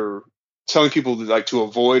they're either telling people to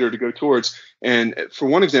avoid or to go towards. And for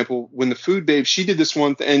one example, when the Food Babe, she did this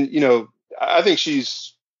one, and I think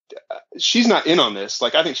she's not in on this.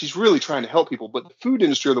 Like, I think she's really trying to help people, but the food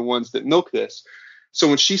industry are the ones that milk this. So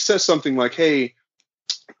when she says something like, hey,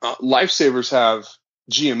 lifesavers have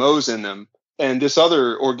GMOs in them, and this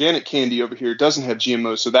other organic candy over here doesn't have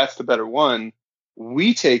GMOs, so that's the better one,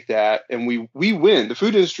 we take that and we win. The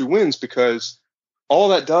food industry wins because all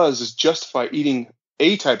that does is justify eating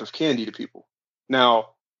a type of candy to people.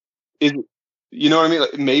 Now, you know what I mean?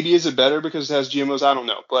 Like, maybe is it better because it has GMOs? I don't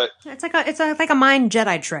know, but it's like a mind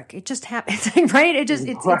Jedi trick. It just happens, right? It's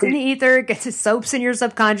in the ether. It gets soaps in your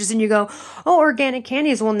subconscious, and you go, "Oh, organic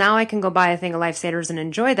candies. Well, now I can go buy a thing of Lifesavers and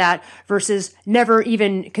enjoy that." Versus never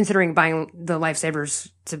even considering buying the Lifesavers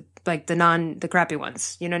to like the crappy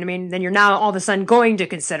ones. You know what I mean? Then you're now all of a sudden going to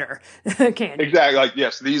consider candy. Exactly. Like,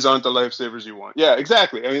 yes, these aren't the Lifesavers you want. Yeah,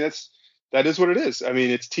 exactly. I mean, that is what it is. I mean,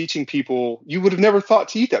 it's teaching people. You would have never thought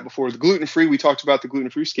to eat that before. The gluten-free, we talked about the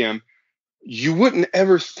gluten-free scam. You wouldn't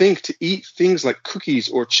ever think to eat things like cookies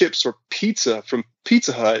or chips or pizza from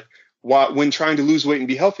Pizza Hut when trying to lose weight and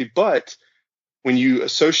be healthy. But when you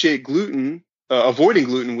associate avoiding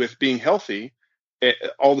gluten with being healthy,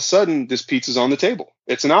 all of a sudden this pizza's on the table.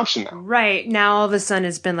 It's an option now. Right. Now all of a sudden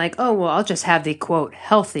it's been like, oh, well, I'll just have the quote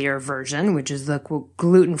healthier version, which is the quote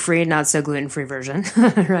gluten-free, not so gluten-free version.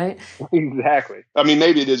 Right. Exactly. I mean,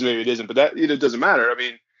 maybe it is, maybe it isn't, but that, it doesn't matter. I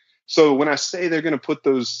mean, so when I say they're going to put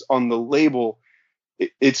those on the label,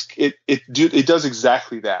 it does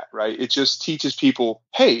exactly that, right? It just teaches people,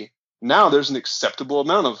 hey, now there's an acceptable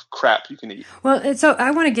amount of crap you can eat. Well, so I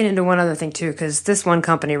want to get into one other thing too, because this one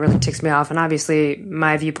company really ticks me off. And obviously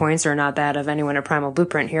my viewpoints are not that of anyone at Primal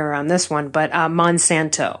Blueprint here on this one, but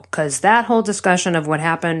Monsanto, because that whole discussion of what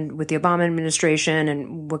happened with the Obama administration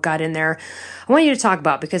and what got in there, I want you to talk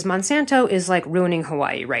about, because Monsanto is like ruining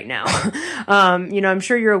Hawaii right now. I'm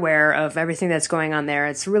sure you're aware of everything that's going on there.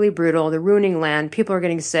 It's really brutal. They're ruining land. People are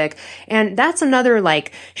getting sick. And that's another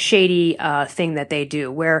like shady thing that they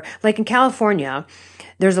do, where like in California,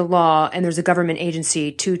 there's a law and there's a government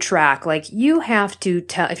agency to track. Like, you have to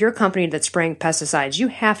tell, if you're a company that's spraying pesticides, you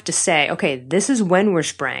have to say, okay, this is when we're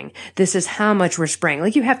spraying. This is how much we're spraying.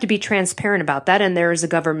 Like, you have to be transparent about that. And there is a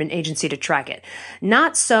government agency to track it.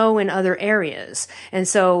 Not so in other areas. And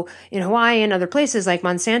so in Hawaii and other places, like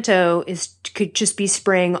Monsanto could just be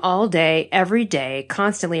spraying all day, every day,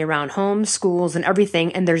 constantly around homes, schools, and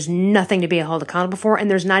everything. And there's nothing to be held accountable for.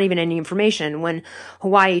 And there's not even any information. When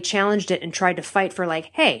Hawaii challenged it and tried to fight for, like,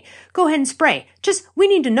 hey, go ahead and spray. We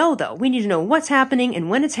need to know, though. We need to know what's happening and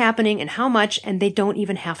when it's happening and how much, and they don't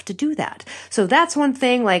even have to do that. So that's one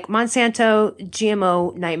thing, like Monsanto,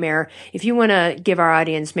 GMO nightmare. If you want to give our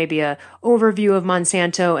audience maybe a overview of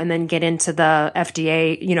Monsanto and then get into the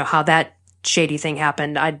FDA, how that shady thing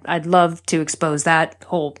happened, I'd love to expose that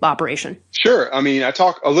whole operation. Sure. I mean, I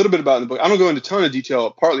talk a little bit about it in the book. I don't go into a ton of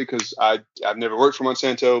detail, partly because I've never worked for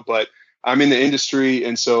Monsanto, but I'm in the industry,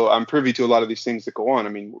 and so I'm privy to a lot of these things that go on. I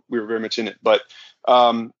mean, we were very much in it, but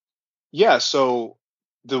so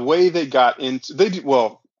the way they got into,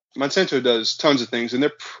 Monsanto does tons of things, and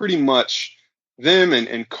they're pretty much, them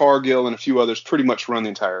and Cargill and a few others pretty much run the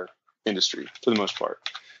entire industry for the most part.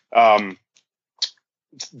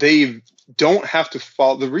 They don't have to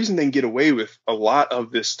follow. The reason they can get away with a lot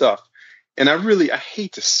of this stuff, and I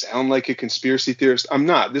hate to sound like a conspiracy theorist. I'm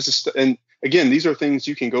not. And again, these are things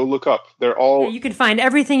you can go look up. They're all... Yeah, you can find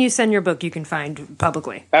everything you send in your book, you can find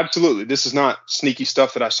publicly. Absolutely. This is not sneaky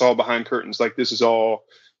stuff that I saw behind curtains. Like, this is all,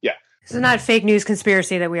 yeah. This is not fake news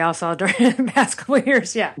conspiracy that we all saw during the past couple of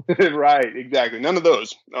years, yeah. Right, exactly. None of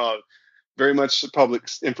those. Very much public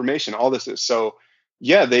information, all this is. So,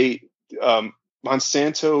 yeah,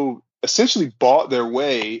 Monsanto essentially bought their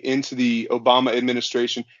way into the Obama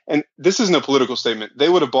administration. And this isn't a political statement. They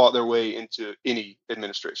would have bought their way into any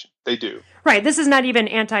administration. They do. Right. This is not even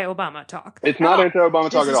anti-Obama talk. It's not anti-Obama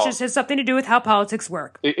talk at all. This just has something to do with how politics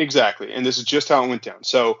work. Exactly. And this is just how it went down.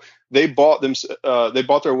 So they bought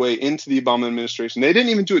their way into the Obama administration. They didn't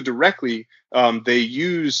even do it directly. Let's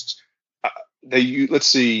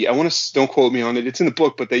see, don't quote me on it. It's in the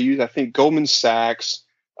book, but they used, I think, Goldman Sachs,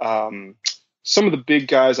 some of the big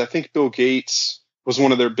guys. I think Bill Gates was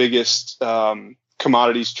one of their biggest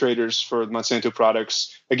commodities traders for Monsanto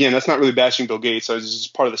products. Again, that's not really bashing Bill Gates. So this is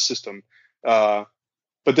part of the system. But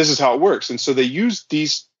this is how it works. And so they use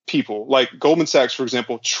these people, like Goldman Sachs, for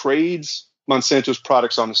example, trades Monsanto's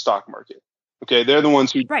products on the stock market. Okay, they're the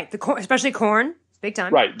ones who... Right, especially corn, big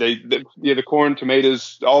time. Right, the corn,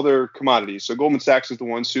 tomatoes, all their commodities. So Goldman Sachs is the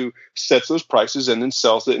ones who sets those prices and then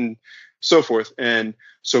sells it and so forth. And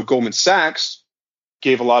so Goldman Sachs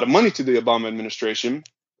gave a lot of money to the Obama administration.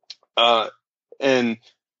 And,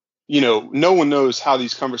 no one knows how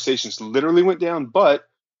these conversations literally went down. But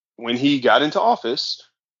when he got into office,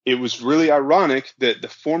 it was really ironic that the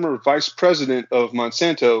former vice president of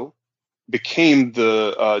Monsanto became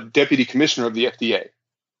the deputy commissioner of the FDA.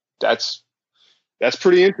 That's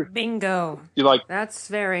pretty interesting. Bingo. You're like, that's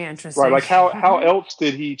very interesting. Right? Like how else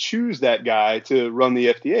did he choose that guy to run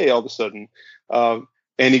the FDA all of a sudden?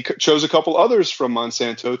 And he chose a couple others from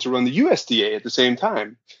Monsanto to run the USDA at the same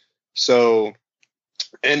time. So,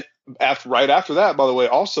 and right after that, by the way,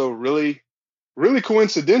 also really, really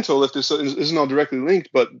coincidental if this isn't all directly linked,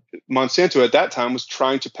 but Monsanto at that time was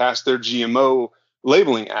trying to pass their GMO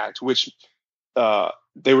labeling act, which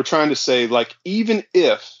they were trying to say, like, even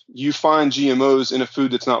if you find GMOs in a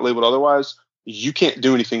food that's not labeled otherwise, you can't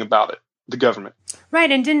do anything about it, the government.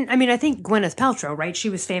 Right. And I think Gwyneth Paltrow, right? She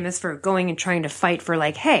was famous for going and trying to fight for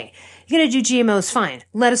like, hey, you're going to do GMOs, fine.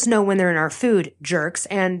 Let us know when they're in our food, jerks.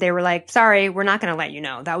 And they were like, sorry, we're not going to let you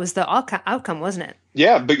know. That was the outcome, wasn't it?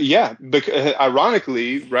 Yeah. But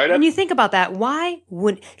ironically, right. And you think about that. Why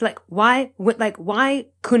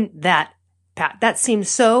couldn't that seems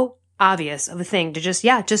so obvious of a thing to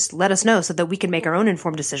just let us know so that we can make our own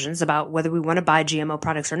informed decisions about whether we want to buy GMO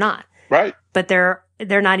products or not. Right. But they're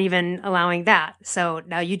not even allowing that. So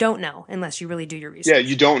now you don't know unless you really do your research. Yeah,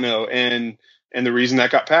 you don't know. And the reason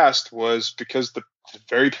that got passed was because the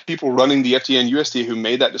very people running the FDA and USDA who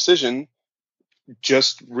made that decision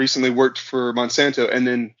just recently worked for Monsanto and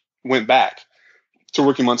then went back to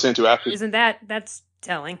working Monsanto after. That's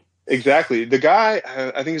telling. Exactly. The guy,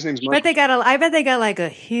 I think his name's Mike. I bet they got like a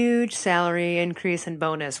huge salary increase and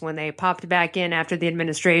bonus when they popped back in after the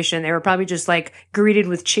administration. They were probably just like greeted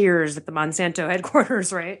with cheers at the Monsanto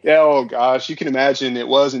headquarters, right? Yeah. Oh gosh, you can imagine it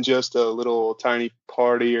wasn't just a little tiny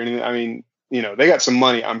party or anything. I mean, they got some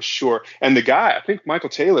money, I'm sure. And the guy, I think Michael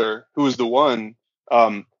Taylor, who was the one,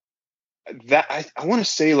 that I want to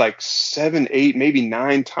say like 7, 8, maybe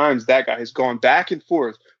 9 times that guy has gone back and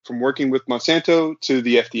forth from working with Monsanto to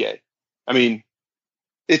the FDA. I mean,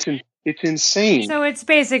 it's insane. So it's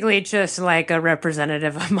basically just like a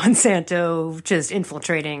representative of Monsanto just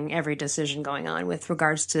infiltrating every decision going on with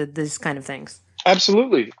regards to this kind of things.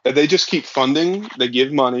 Absolutely. They just keep funding. They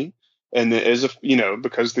give money. And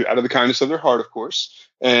because out of the kindness of their heart, of course.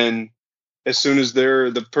 And as soon as they're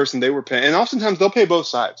the person they were paying, and oftentimes they'll pay both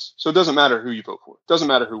sides. So it doesn't matter who you vote for. It doesn't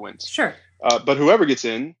matter who wins. Sure. But whoever gets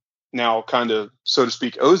in now kind of, so to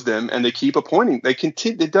speak, owes them, and they keep appointing.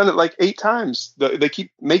 They've done it like 8 times. They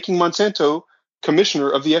keep making Monsanto commissioner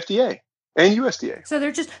of the FDA and USDA.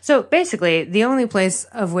 So basically the only place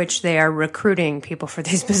of which they are recruiting people for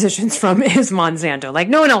these positions from is Monsanto. Like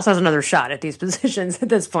no one else has another shot at these positions at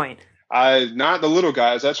this point. Not the little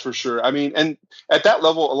guys, that's for sure. I mean, and at that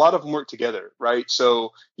level, a lot of them work together, right?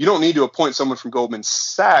 So you don't need to appoint someone from Goldman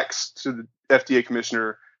Sachs to the FDA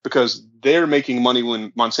commissioner because they're making money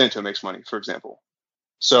when Monsanto makes money, for example.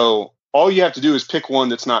 So all you have to do is pick one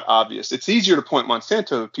that's not obvious. It's easier to point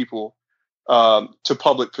Monsanto people to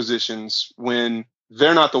public positions when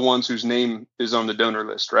they're not the ones whose name is on the donor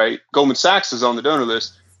list, right? Goldman Sachs is on the donor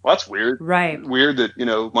list. Well, that's weird. Right. Weird that,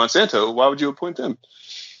 Monsanto, why would you appoint them?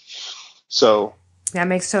 So that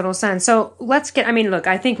makes total sense. So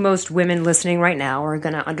I think most women listening right now are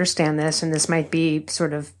going to understand this, and this might be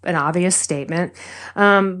sort of an obvious statement.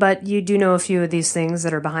 But you do know a few of these things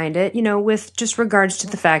that are behind it, with just regards to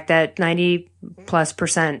the fact that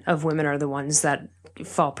 90+% of women are the ones that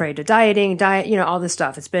fall prey to diet, all this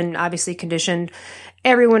stuff. It's been obviously conditioned.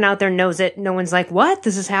 Everyone out there knows it. No one's like, what?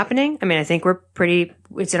 This is happening? I mean, I think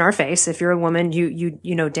it's in our face. If you're a woman, you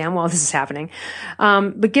know damn well this is happening.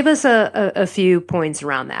 But give us a few points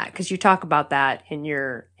around that, because you talk about that in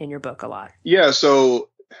your book a lot. Yeah. So,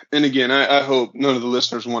 and again, I hope none of the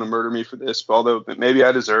listeners want to murder me for this, although maybe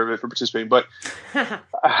I deserve it for participating. But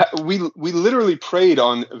we literally preyed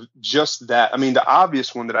on just that. I mean, the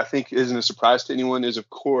obvious one that I think isn't a surprise to anyone is, of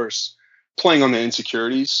course, playing on the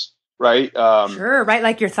insecurities. Right. Sure. Right.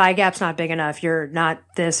 Like your thigh gap's not big enough. You're not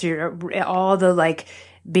this. You're all the like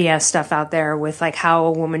BS stuff out there with like how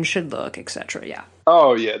a woman should look, etc. Yeah.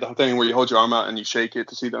 Oh yeah, the whole thing where you hold your arm out and you shake it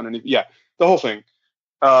to see the underneath. Yeah, the whole thing.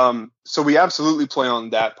 So we absolutely play on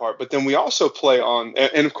that part, but then we also play on,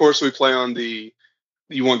 and of course we play on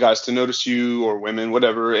you want guys to notice you, or women,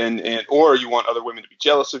 whatever, or you want other women to be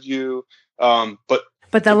jealous of you. But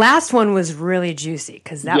the last one was really juicy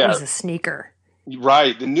because that was a sneaker.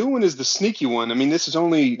 Right. The new one is the sneaky one. I mean, this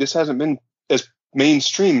hasn't been as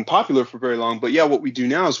mainstream and popular for very long, but yeah, what we do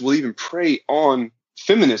now is we'll even prey on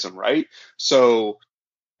feminism. Right. So,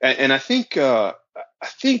 and I think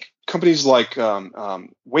companies like,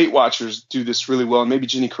 Weight Watchers do this really well, and maybe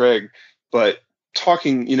Jenny Craig, but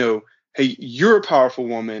talking, hey, you're a powerful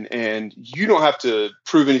woman and you don't have to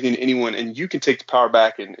prove anything to anyone, and you can take the power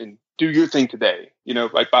back and do your thing today,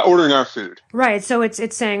 like by ordering our food. Right. So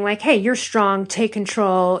it's saying like, hey, you're strong, take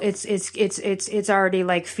control. It's already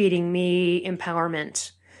like feeding me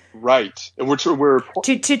empowerment. Right. And we're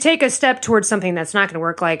to take a step towards something that's not going to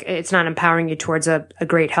work. Like it's not empowering you towards a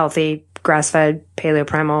great, healthy, grass-fed, paleo,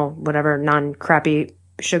 primal, whatever, non-crappy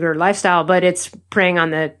sugar lifestyle, but it's preying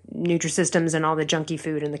on the nutrisystems and all the junky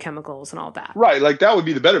food and the chemicals and all that. Right. Like that would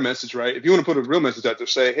be the better message, right? If you want to put a real message out there,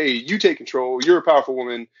 say, hey, you take control. You're a powerful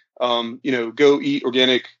woman. Go eat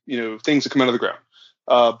organic, things that come out of the ground.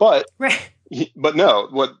 But no,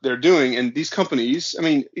 what they're doing, and these companies, I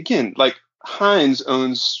mean, again, like Heinz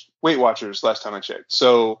owns Weight Watchers last time I checked.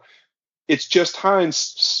 So it's just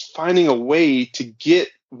Heinz finding a way to get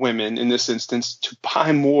women in this instance to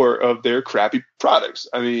buy more of their crappy products.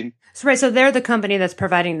 I mean, so they're the company that's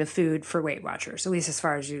providing the food for Weight Watchers, at least as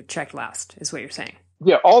far as you checked last, is what you're saying.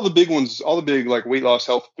 Yeah, all the big ones, all the big like weight loss,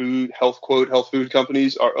 health food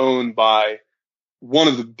companies are owned by one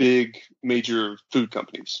of the big major food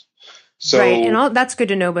companies. So, right, and that's good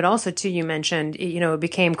to know. But also, too, you mentioned, it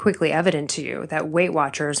became quickly evident to you that Weight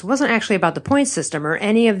Watchers wasn't actually about the point system or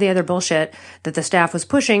any of the other bullshit that the staff was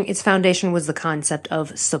pushing. Its foundation was the concept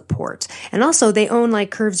of support. And also, they own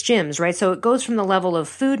like Curves gyms, right? So it goes from the level of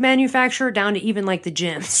food manufacturer down to even like the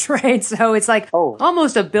gyms, right? So it's like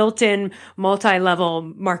almost a built-in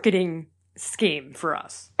multi-level marketing scheme for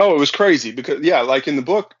us. Oh, it was crazy because like in the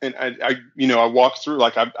book, and I walked through,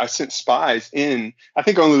 like I sent spies in. I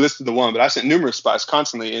think I only listed the one, but I sent numerous spies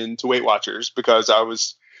constantly into Weight Watchers because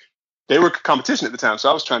they were competition at the time, so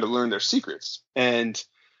I was trying to learn their secrets. And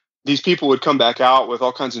these people would come back out with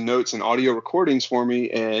all kinds of notes and audio recordings for me,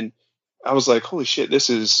 and I was like, holy shit,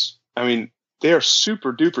 they are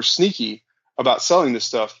super duper sneaky about selling this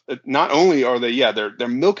stuff. Not only are they're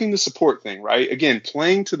milking the support thing, right? Again,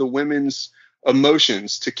 playing to the women's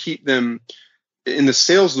emotions to keep them in the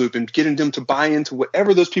sales loop and getting them to buy into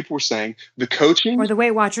whatever those people were saying, the coaching or the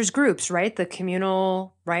Weight Watchers groups, right? The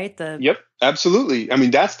communal, right? Yep, absolutely. I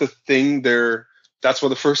mean, that's the thing that's why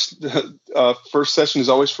the first session is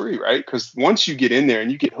always free, right? Because once you get in there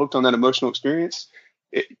and you get hooked on that emotional experience,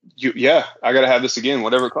 I got to have this again,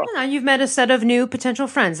 whatever it costs. You've met a set of new potential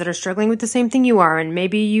friends that are struggling with the same thing you are. And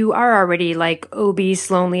maybe you are already like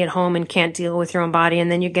obese, lonely at home and can't deal with your own body.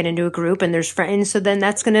 And then you get into a group and there's friends. So then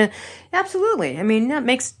that's going to, absolutely. I mean, that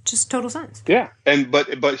makes just total sense. Yeah.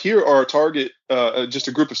 But here are a target, just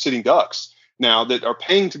a group of sitting ducks now that are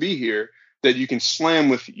paying to be here that you can slam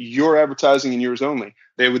with your advertising and yours only.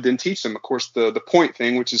 They would then teach them, of course, the point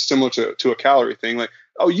thing, which is similar to a calorie thing. Like,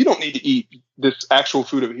 oh, you don't need to eat this actual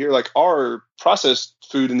food over here. Like our processed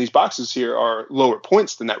food in these boxes here are lower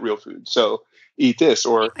points than that real food. So eat this.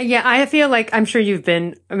 Or yeah, I feel like I'm sure you've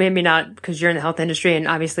been, maybe not because you're in the health industry, and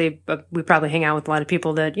obviously we probably hang out with a lot of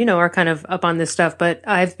people that are kind of up on this stuff. But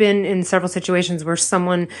I've been in several situations where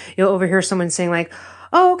you'll overhear someone saying like,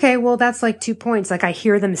 oh, okay, well, that's like 2 points. Like I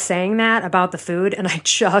hear them saying that about the food and I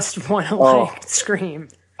just want to scream.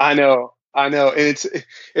 I know. And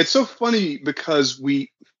it's so funny because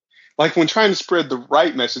we, like when trying to spread the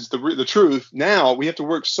right message, the truth, now we have to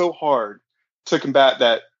work so hard to combat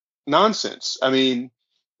that nonsense. I mean,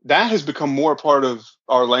 that has become more a part of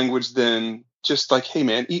our language than just like, hey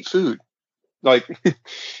man, eat food. Like,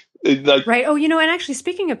 right. Oh, and actually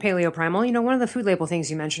speaking of paleo primal, one of the food label things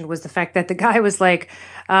you mentioned was the fact that the guy was like,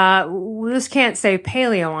 this can't say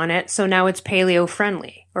paleo on it. So now it's paleo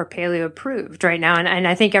friendly or paleo approved right now. And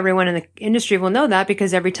I think everyone in the industry will know that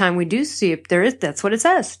because every time we do see it, that's what it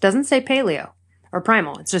says. It doesn't say paleo or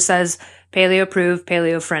primal. It just says paleo approved,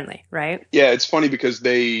 paleo friendly. Right. Yeah. It's funny because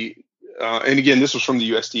they, and again, this was from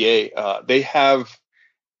the USDA. They have,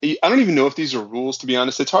 I don't even know if these are rules, to be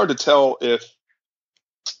honest. It's hard to tell if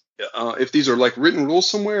these are like written rules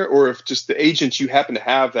somewhere or if just the agent you happen to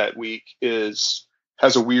have that week has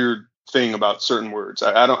a weird thing about certain words.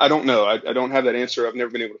 I don't know. I don't have that answer. I've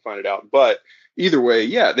never been able to find it out. But either way,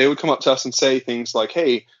 they would come up to us and say things like,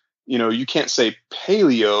 hey, you can't say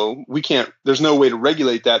paleo. There's no way to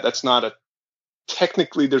regulate that. That's not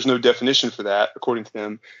technically there's no definition for that according to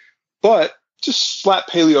them. But just slap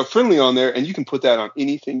paleo friendly on there and you can put that on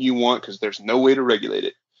anything you want because there's no way to regulate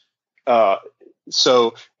it.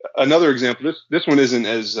 So another example, this one isn't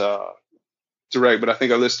as direct, but I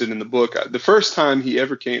think I listed in the book. The first time he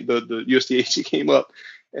ever came, the USDA agent came up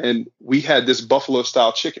and we had this buffalo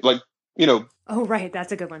style chicken, like, Oh, right.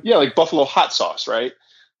 That's a good one. Yeah. Like buffalo hot sauce, right?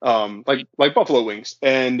 Like buffalo wings.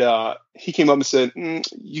 And he came up and said,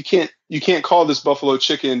 you can't call this buffalo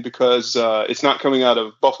chicken because it's not coming out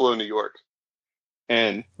of Buffalo, New York.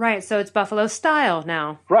 And right. So it's Buffalo style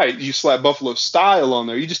now. right. You slap Buffalo style on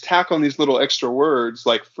there. You just tack on these little extra words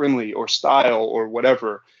like friendly or style or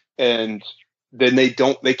whatever. And then they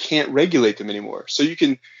can't regulate them anymore. So you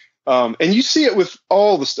can, and you see it with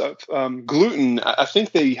all the stuff. Gluten, I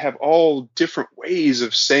think they have all different ways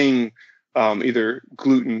of saying either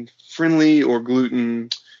gluten friendly or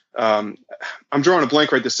gluten. I'm drawing a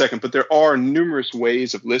blank right this second, but there are numerous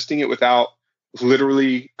ways of listing it without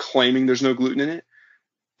literally claiming there's no gluten in it.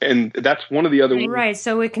 And that's one of the other ones. Right.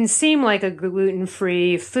 So it can seem like a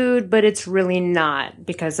gluten-free food, but it's really not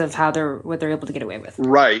because of what they're able to get away with.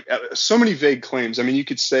 Right. So many vague claims. I mean, you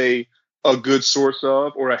could say a good source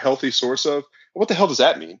of or a healthy source of. What the hell does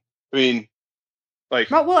that mean? I mean, like.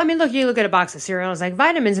 Well, I mean, you look at a box of cereal, it's like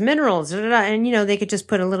vitamins, minerals, and they could just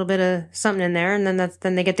put a little bit of something in there, and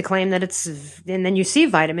then they get to claim that and then you see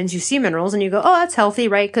vitamins, you see minerals, and you go, oh, that's healthy,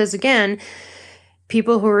 right? Because again,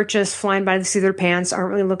 people who are just flying by the seat of their pants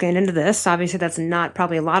aren't really looking into this. Obviously, that's not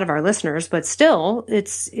probably a lot of our listeners, but still,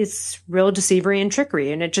 it's real deceivery and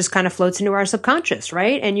trickery, and it just kind of floats into our subconscious,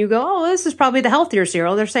 right? And you go, oh, this is probably the healthier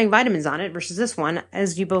cereal. They're saying vitamins on it versus this one.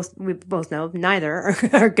 As we both know, neither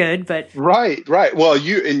are good, but Right. Well,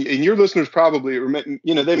 you and your listeners probably,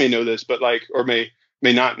 they may know this, but or may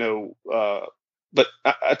not know. But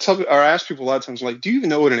I ask people a lot of times, like, do you even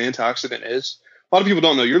know what an antioxidant is? A lot of people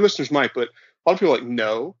don't know. Your listeners might, but a lot of people are like,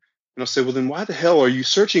 no. And I'll say, well, then why the hell are you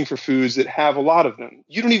searching for foods that have a lot of them?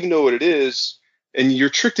 You don't even know what it is. And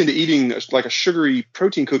you're tricked into eating like a sugary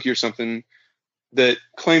protein cookie or something that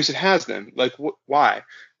claims it has them. Like, why?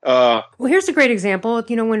 Well, here's a great example.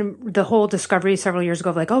 When the whole discovery several years ago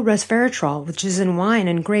of like, oh, resveratrol, which is in wine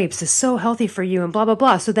and grapes, is so healthy for you and blah, blah,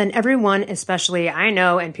 blah. So then everyone, especially I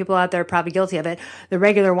know, and people out there are probably guilty of it, the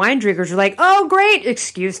regular wine drinkers are like, oh, great,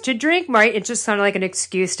 excuse to drink, right? It's just kind of like an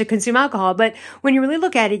excuse to consume alcohol. But when you really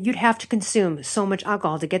look at it, you'd have to consume so much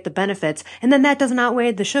alcohol to get the benefits. And then that doesn't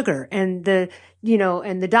outweigh the sugar and the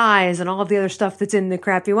dyes and all of the other stuff that's in the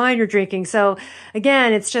crappy wine you're drinking. So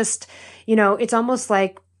again, it's just, it's almost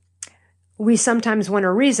like we sometimes want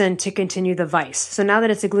a reason to continue the vice. So now that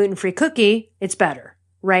it's a gluten-free cookie, it's better,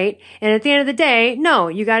 right? And at the end of the day, no,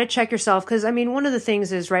 you got to check yourself. Because, one of the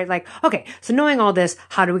things is, right, like, okay, so knowing all this,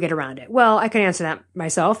 how do we get around it? Well, I could answer that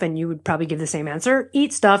myself, and you would probably give the same answer.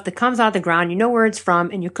 Eat stuff that comes out of the ground, you know where it's from,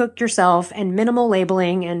 and you cook yourself, and minimal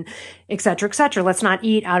labeling, and et cetera, et cetera. Let's not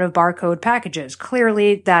eat out of barcode packages.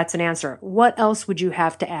 Clearly, that's an answer. What else would you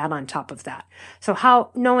have to add on top of that? So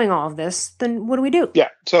knowing all of this, then what do we do? Yeah.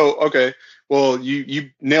 So, okay. Well, you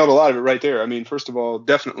nailed a lot of it right there. First of all,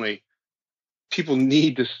 definitely people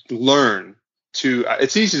need to learn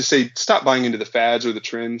it's easy to say, stop buying into the fads or the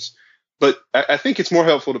trends, but I think it's more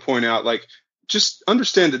helpful to point out, like, just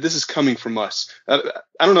understand that this is coming from us. I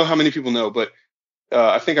don't know how many people know, but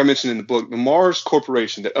I think I mentioned in the book, the Mars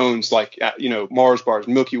Corporation that owns Mars bars,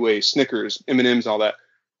 Milky Way, Snickers, M&Ms, all that.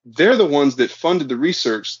 They're the ones that funded the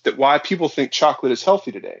research that why people think chocolate is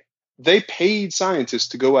healthy today. They paid scientists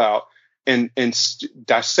to go out and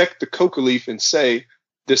dissect the coca leaf and say,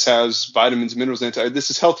 this has vitamins, minerals,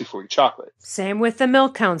 this is healthy for you, chocolate. Same with the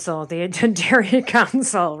Milk Council, the Dairy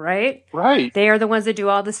Council, right? Right. They are the ones that do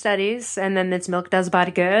all the studies, and then this milk does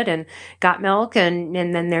body good and got milk, and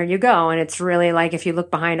then there you go. And it's really like, if you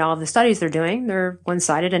look behind all the studies they're doing, they're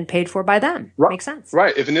one-sided and paid for by them. Right. Makes sense.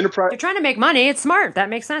 Right. If an enterprise... They're trying to make money, it's smart. That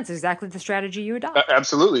makes sense. Exactly the strategy you adopt.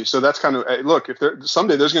 Absolutely. So that's kind of, look, if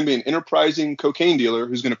someday there's going to be an enterprising cocaine dealer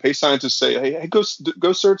who's going to pay scientists to say, hey, go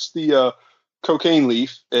search the cocaine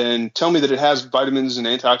leaf and tell me that it has vitamins and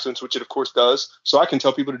antioxidants, which it of course does, so I can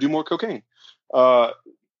tell people to do more cocaine. But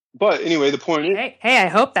anyway, the point is, hey, I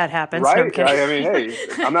hope that happens. Right? No, hey,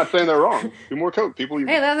 I'm not saying they're wrong. Do more coke, people.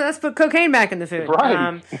 Hey, let's put cocaine back in the food.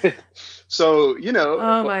 Right. So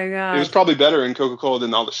oh my god, it was probably better in Coca-Cola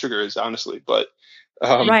than all the sugar is, honestly. But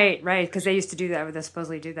right, because they used to do that. They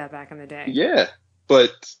supposedly do that back in the day. Yeah,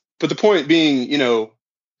 but the point being,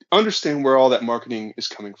 understand where all that marketing is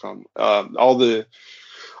coming from. All the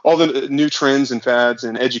new trends and fads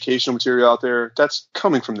and educational material out there, that's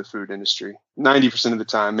coming from the food industry. 90% of the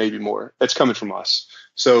time, maybe more. It's coming from us.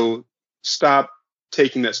 So stop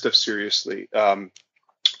taking that stuff seriously.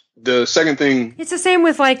 The second thing, it's the same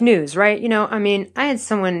with like news, right? I knew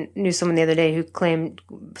someone the other day who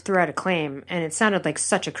threw out a claim, and it sounded like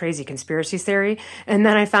such a crazy conspiracy theory. And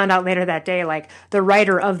then I found out later that day, like, the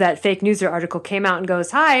writer of that fake news article came out and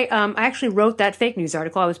goes, "Hi, I actually wrote that fake news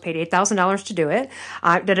article. I was paid $8,000 to do it.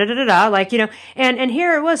 And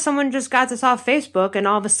here it was. Someone just got this off Facebook, and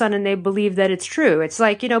all of a sudden they believe that it's true. It's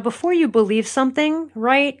like, before you believe something,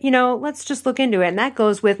 right? Let's just look into it. And that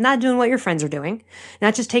goes with not doing what your friends are doing,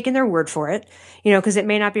 not just taking taking their word for it, because it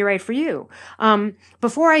may not be right for you.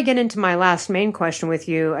 Before I get into my last main question with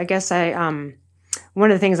you, I guess one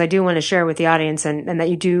of the things I do want to share with the audience and that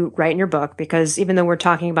you do write in your book, because even though we're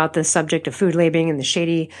talking about the subject of food labeling and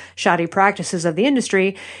the shoddy practices of the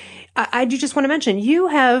industry, I do just want to mention you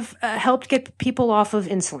have helped get people off of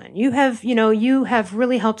insulin. You have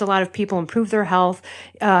really helped a lot of people improve their health,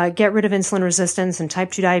 get rid of insulin resistance and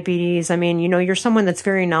type 2 diabetes. I mean, you're someone that's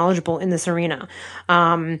very knowledgeable in this arena.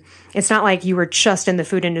 It's not like you were just in the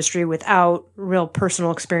food industry without real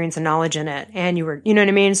personal experience and knowledge in it. And you were, you know what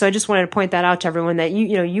I mean? So I just wanted to point that out to everyone that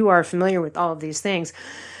you are familiar with all of these things.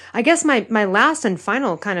 I guess my last and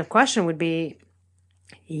final kind of question would be,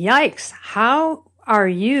 yikes, how are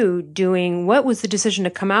you doing? What was the decision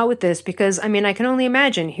to come out with this? Because, I mean, I can only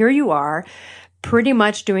imagine here you are pretty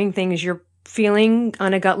much doing things you're feeling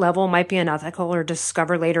on a gut level might be unethical, or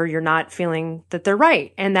discover later you're not feeling that they're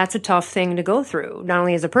right. And that's a tough thing to go through, not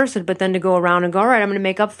only as a person, but then to go around and go, all right, I'm going to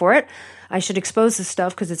make up for it. I should expose this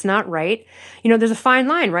stuff because it's not right. There's a fine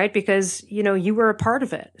line, right? Because, you were a part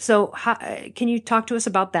of it. So can you talk to us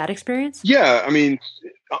about that experience? Yeah. I mean,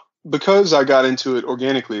 because I got into it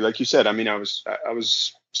organically, like you said, I mean, I was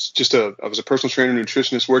a personal trainer,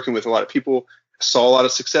 nutritionist, working with a lot of people, saw a lot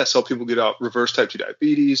of success, saw people get out reverse type 2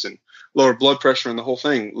 diabetes and lower blood pressure and the whole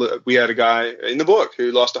thing. We had a guy in the book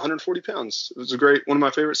who lost 140 pounds. It was one of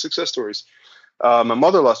my favorite success stories. My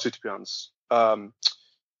mother lost 50 pounds.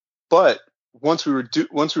 But once we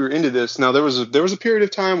were into this, now there was a period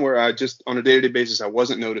of time where I just, on a day-to-day basis, I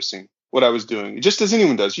wasn't noticing what I was doing. Just as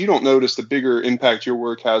anyone does, you don't notice the bigger impact your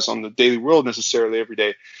work has on the daily world necessarily every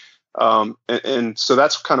day. And so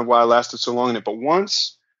that's kind of why I lasted so long in it. But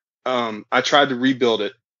once I tried to rebuild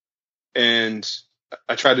it, and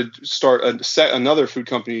I tried to start another food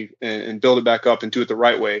company and build it back up and do it the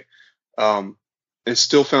right way, and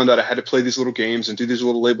still found out I had to play these little games and do these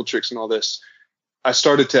little label tricks and all this. I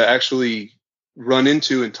started to actually run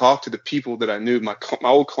into and talk to the people that I knew, my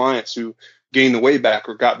old clients who gained the weight back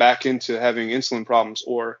or got back into having insulin problems,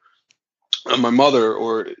 or my mother,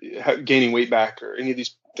 or gaining weight back, or any of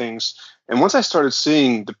these things. And once I started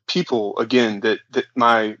seeing the people again, that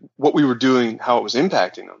what we were doing, how it was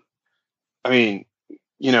impacting them. I mean,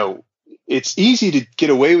 it's easy to get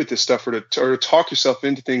away with this stuff, or to talk yourself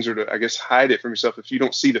into things, or to, I guess, hide it from yourself if you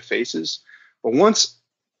don't see the faces. But once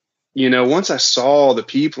I saw the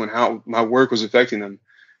people and how my work was affecting them,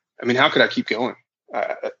 I mean, how could I keep going?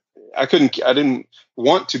 I didn't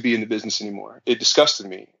want to be in the business anymore. It disgusted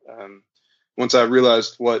me once I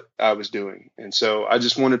realized what I was doing. And so I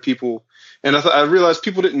just wanted people, and I realized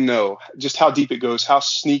people didn't know just how deep it goes, how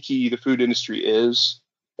sneaky the food industry is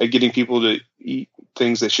at getting people to eat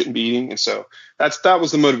things they shouldn't be eating. And so that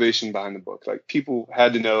was the motivation behind the book. Like, people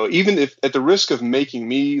had to know, even if at the risk of making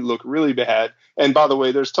me look really bad. And by the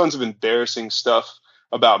way, there's tons of embarrassing stuff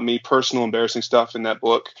about me, personal embarrassing stuff in that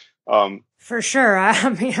book. For sure. I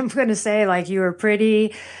mean, I'm going to say, like, you were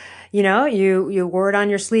pretty, you wore it on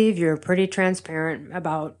your sleeve. You're pretty transparent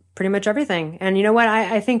about pretty much everything. And you know what?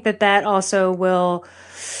 I think that also will,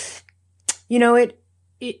 it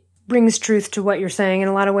brings truth to what you're saying in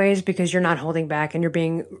a lot of ways, because you're not holding back and you're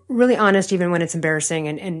being really honest, even when it's embarrassing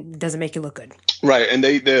and doesn't make you look good. Right. And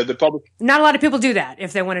the public, not a lot of people do that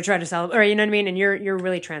if they want to try to sell, or, you know what I mean? And you're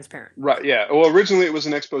really transparent. Right. Yeah. Well, originally it was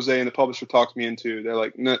an expose, and the publisher talked me into, they're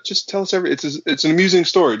like, no, just tell us it's an amusing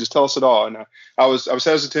story. Just tell us it all. And I was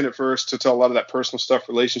hesitant at first to tell a lot of that personal stuff,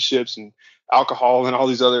 relationships and alcohol and all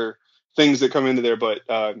these other things that come into there. But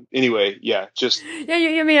anyway, yeah, just. Yeah,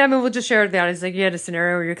 I mean, we'll just share with the audience. Like, you had a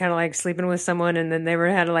scenario where you're kind of like sleeping with someone, and then they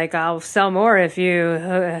had like, I'll sell more if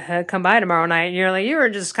you come by tomorrow night. And you were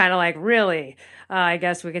just kind of like, really, I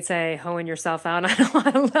guess we could say, hoeing yourself out on a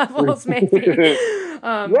lot of levels, maybe.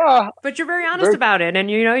 Yeah. But you're very honest about it.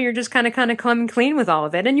 And, you're just kind of coming clean with all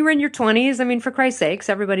of it. And you were in your 20s. I mean, for Christ's sakes,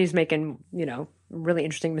 everybody's making, really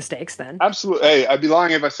interesting mistakes then. Absolutely. Hey, I'd be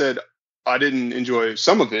lying if I said I didn't enjoy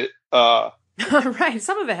some of it. Right.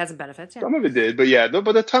 Some of it has some benefits. Yeah. Some of it did, but yeah,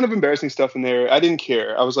 but a ton of embarrassing stuff in there. I didn't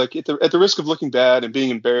care. I was like, at the risk of looking bad and being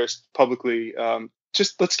embarrassed publicly,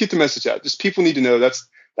 just let's get the message out. Just people need to know that's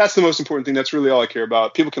the most important thing. That's really all I care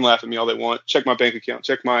about. People can laugh at me all they want. Check my bank account.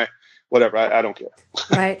 Check my whatever. I don't care.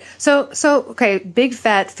 Right. So okay,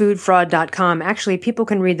 bigfatfoodfraud.com. Actually, people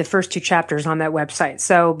can read the first 2 chapters on that website.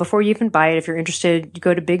 So before you even buy it, if you're interested,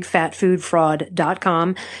 go to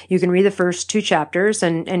bigfatfoodfraud.com. You can read the first 2 chapters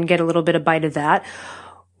and get a little bit of bite of that.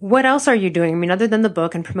 What else are you doing? I mean, other than the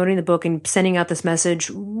book and promoting the book and sending out this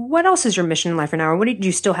message, what else is your mission in life right now? Or do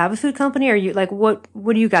you still have a food company? Or you like, what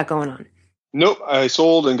do you got going on? Nope. I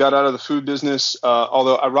sold and got out of the food business.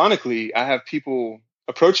 Although ironically, I have people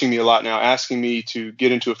approaching me a lot now, asking me to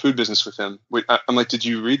get into a food business with them. I'm like, did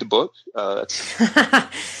you read the book?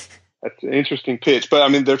 That's an interesting pitch, but I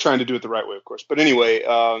mean, they're trying to do it the right way, of course. But anyway,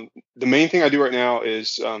 the main thing I do right now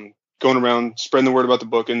is going around spreading the word about the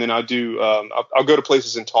book, and then I'll go to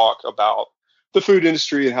places and talk about the food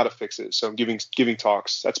industry and how to fix it. So I'm giving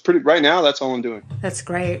talks. Right now, that's all I'm doing. That's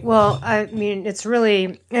great. Well, I mean,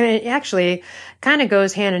 it actually kind of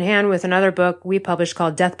goes hand in hand with another book we published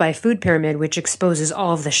called Death by Food Pyramid, which exposes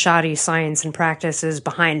all of the shoddy science and practices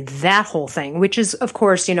behind that whole thing, which is, of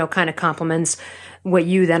course, kind of complements what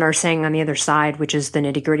you then are saying on the other side, which is the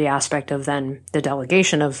nitty-gritty aspect of then the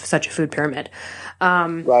delegation of such a food pyramid.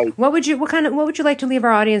 Right. What would you like to leave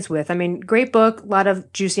our audience with? I mean, great book, a lot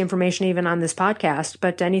of juicy information even on this podcast,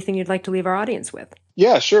 but anything you'd like to leave our audience with?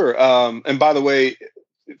 Yeah, sure. And by the way,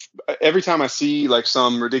 every time I see like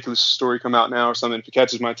some ridiculous story come out now or something, if it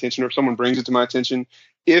catches my attention or if someone brings it to my attention,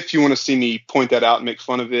 if you want to see me point that out and make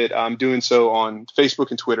fun of it, I'm doing so on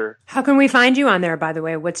Facebook and Twitter. How can we find you on there, by the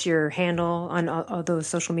way? What's your handle on all those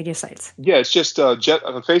social media sites? Yeah, it's just on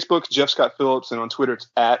Facebook, Jeff Scot Philips, and on Twitter, it's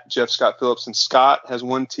at Jeff Scot Philips. And Scott has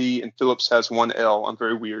one T and Phillips has one L. I'm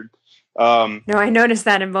very weird. No, I noticed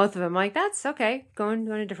that in both of them. I'm like, that's okay. Going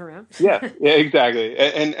a different route. yeah, exactly.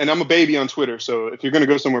 And I'm a baby on Twitter. So if you're going to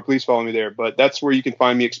go somewhere, please follow me there. But that's where you can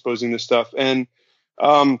find me exposing this stuff. And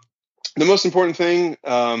the most important thing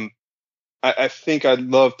I think I'd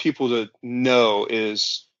love people to know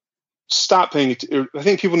is stop paying attention. I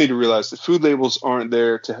think people need to realize that food labels aren't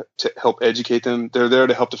there to help educate them. They're there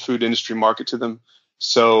to help the food industry market to them.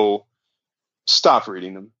 So stop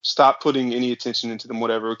reading them. Stop putting any attention into them,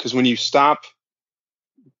 whatever. Because when you stop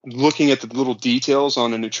looking at the little details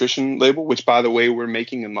on a nutrition label, which, by the way, we're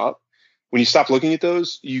making them up, when you stop looking at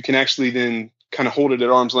those, you can actually then kind of hold it at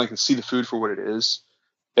arm's length and see the food for what it is.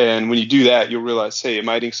 And when you do that, you'll realize, hey, am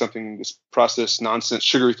I eating something, this processed nonsense,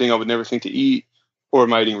 sugary thing I would never think to eat, or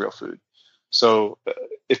am I eating real food? So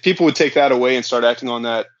if people would take that away and start acting on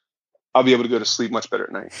that, I'll be able to go to sleep much better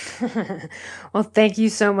at night. Well, thank you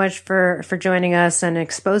so much for joining us and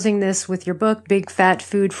exposing this with your book,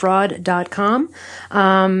 bigfatfoodfraud.com.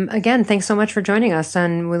 Again, thanks so much for joining us,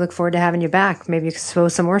 and we look forward to having you back. Maybe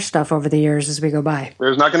expose some more stuff over the years as we go by.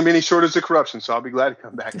 There's not going to be any shortage of corruption, so I'll be glad to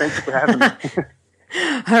come back. Thank you for having me.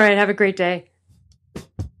 All right, have a great day.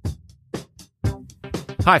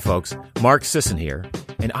 Hi, folks. Mark Sisson here,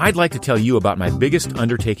 and I'd like to tell you about my biggest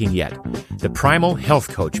undertaking yet, the Primal Health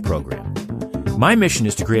Coach program. My mission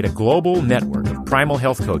is to create a global network of primal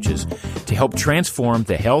health coaches to help transform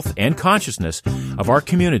the health and consciousness of our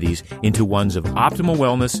communities into ones of optimal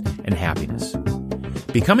wellness and happiness.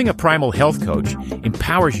 Becoming a primal health coach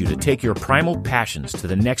empowers you to take your primal passions to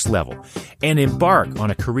the next level and embark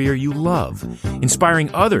on a career you love,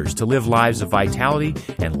 inspiring others to live lives of vitality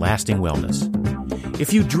and lasting wellness.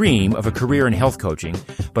 If you dream of a career in health coaching,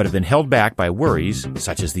 but have been held back by worries,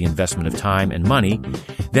 such as the investment of time and money,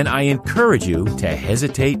 then I encourage you to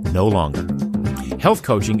hesitate no longer. Health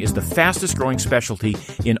coaching is the fastest growing specialty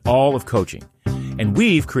in all of coaching, and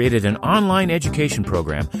we've created an online education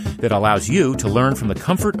program that allows you to learn from the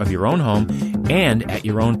comfort of your own home and at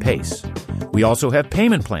your own pace. We also have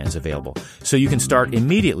payment plans available, so you can start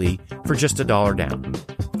immediately for just $1 down.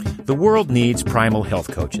 The world needs primal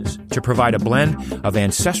health coaches to provide a blend of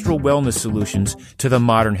ancestral wellness solutions to the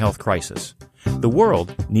modern health crisis. The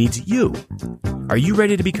world needs you. Are you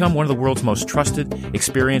ready to become one of the world's most trusted,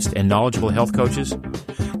 experienced, and knowledgeable health coaches?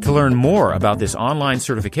 To learn more about this online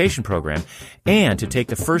certification program and to take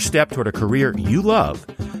the first step toward a career you love,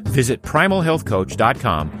 visit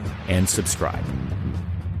primalhealthcoach.com and subscribe.